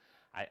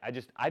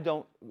 I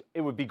don't,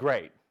 it would be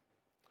great.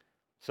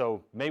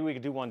 So maybe we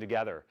could do one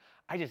together.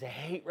 I just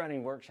hate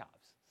running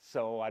workshops,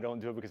 so I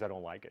don't do it because I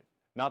don't like it.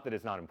 Not that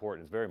it's not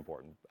important, it's very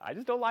important. I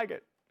just don't like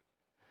it.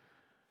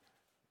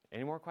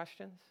 Any more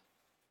questions?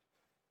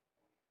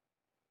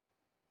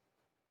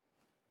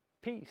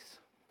 Peace.